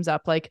trauma comes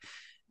up, like,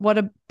 what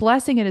a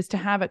blessing it is to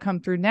have it come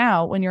through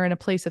now when you're in a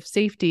place of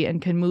safety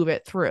and can move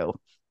it through.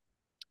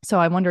 So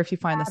I wonder if you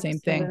find the same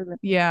thing. Absolutely.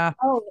 Yeah.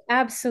 Oh,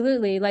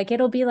 absolutely. Like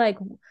it'll be like,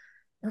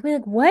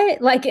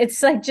 what? Like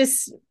it's like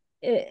just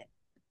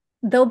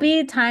there'll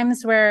be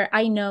times where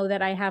I know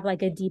that I have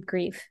like a deep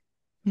grief.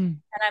 Hmm.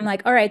 And I'm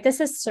like, all right, this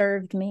has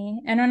served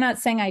me. And I'm not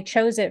saying I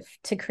chose it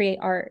to create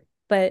art,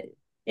 but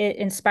it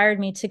inspired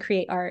me to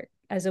create art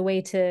as a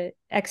way to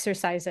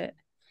exercise it,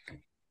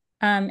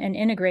 and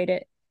integrate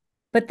it.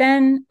 But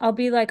then I'll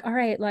be like, all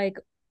right, like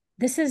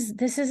this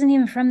isn't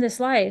even from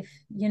this life,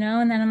 you know?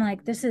 And then I'm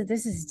like, this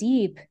is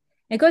deep.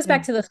 It goes Yeah.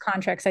 back to those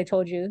contracts I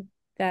told you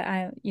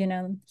that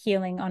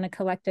healing on a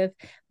collective.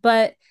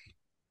 But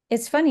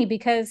it's funny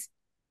because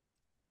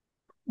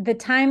the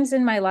times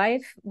in my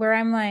life where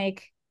I'm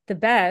like the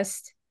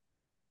best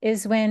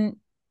is when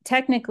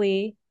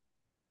technically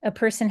a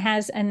person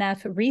has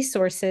enough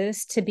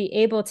resources to be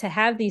able to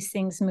have these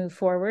things move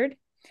forward.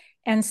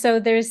 And so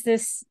there's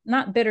this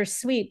not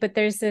bittersweet, but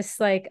there's this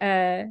like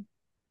a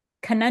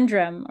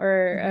conundrum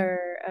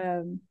a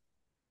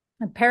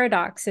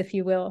paradox, if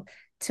you will,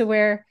 to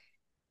where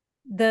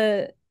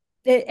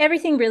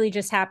everything really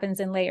just happens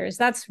in layers.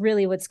 That's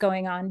really what's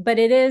going on. But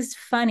it is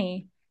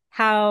funny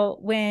how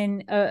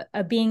when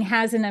a being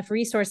has enough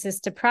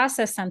resources to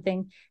process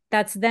something,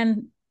 that's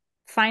them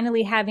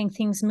finally having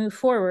things move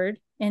forward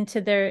into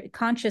their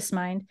conscious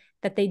mind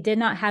that they did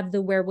not have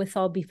the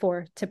wherewithal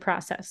before to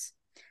process.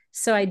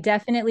 So I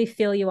definitely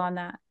feel you on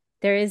that.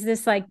 There is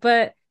this like,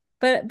 but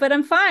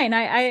I'm fine.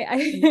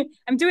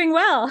 I'm doing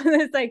well.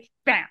 It's like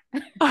bam.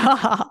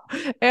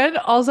 And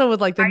also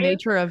with like the Are you?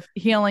 nature of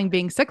healing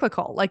being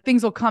cyclical, like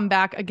things will come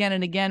back again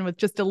and again with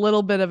just a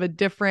little bit of a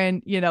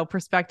different,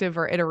 perspective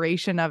or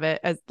iteration of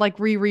it. As like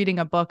rereading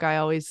a book, I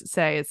always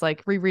say it's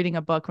like rereading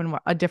a book when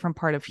a different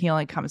part of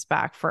healing comes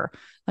back for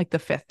like the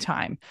fifth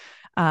time.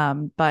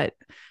 But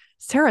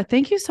Sarah,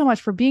 thank you so much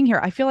for being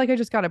here. I feel like I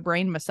just got a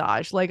brain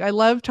massage. Like I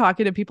love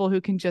talking to people who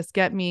can just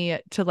get me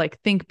to like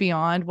think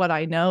beyond what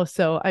I know.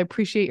 So I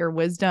appreciate your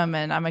wisdom,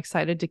 and I'm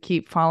excited to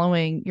keep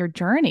following your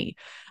journey.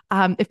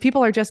 If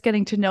people are just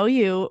getting to know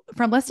you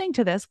from listening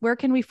to this, where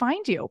can we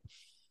find you?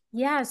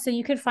 Yeah, so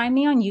you could find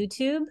me on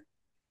YouTube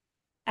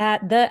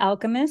at The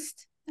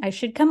Alchemist. I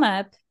should come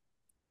up.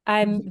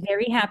 I'm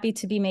very happy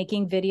to be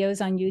making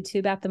videos on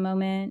YouTube at the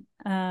moment.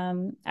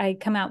 I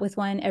come out with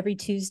one every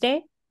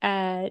Tuesday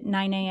at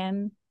 9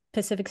 a.m.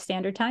 Pacific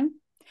Standard Time.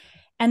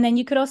 And then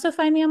you could also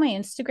find me on my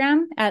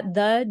Instagram at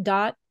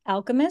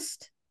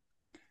the.alchemist,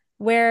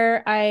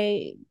 where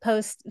I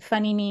post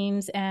funny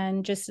memes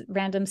and just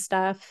random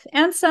stuff,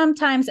 and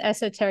sometimes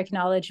esoteric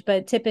knowledge,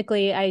 but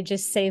typically I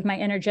just save my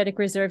energetic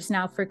reserves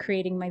now for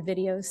creating my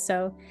videos.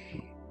 So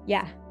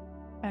yeah.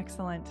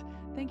 Excellent.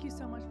 Thank you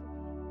so much.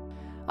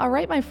 All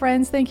right, my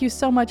friends, thank you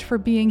so much for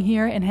being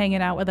here and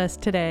hanging out with us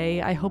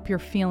today. I hope you're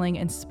feeling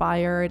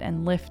inspired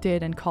and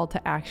lifted and called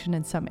to action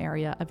in some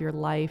area of your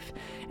life.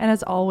 And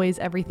as always,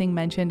 everything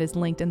mentioned is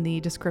linked in the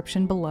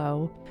description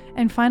below.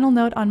 And final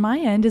note on my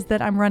end is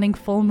that I'm running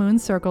full moon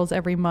circles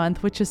every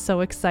month, which is so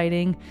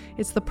exciting.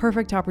 It's the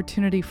perfect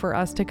opportunity for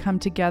us to come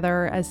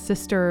together as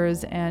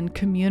sisters and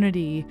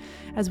community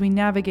as we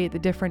navigate the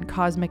different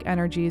cosmic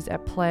energies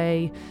at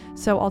play.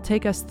 So I'll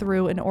take us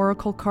through an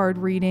oracle card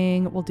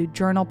reading, we'll do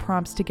journal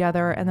prompts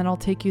together, and then I'll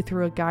take you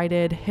through a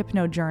guided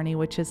hypno journey,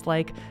 which is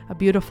like a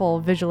beautiful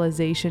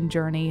visualization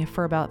journey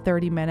for about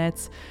 30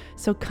 minutes.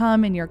 So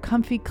come in your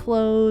comfy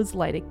clothes,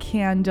 light a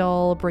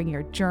candle, bring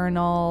your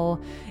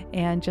journal,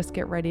 and just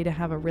get ready to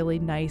have a really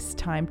nice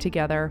time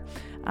together.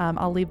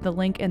 I'll leave the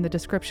link in the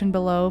description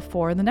below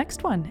for the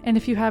next one. And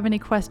if you have any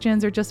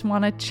questions or just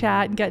want to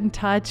chat and get in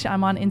touch,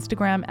 I'm on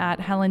Instagram at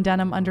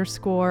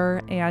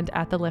HelenDenham_ and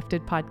at The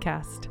Lifted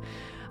Podcast.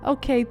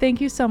 Okay,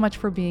 thank you so much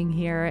for being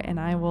here, and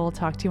I will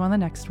talk to you on the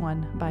next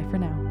one. Bye for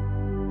now.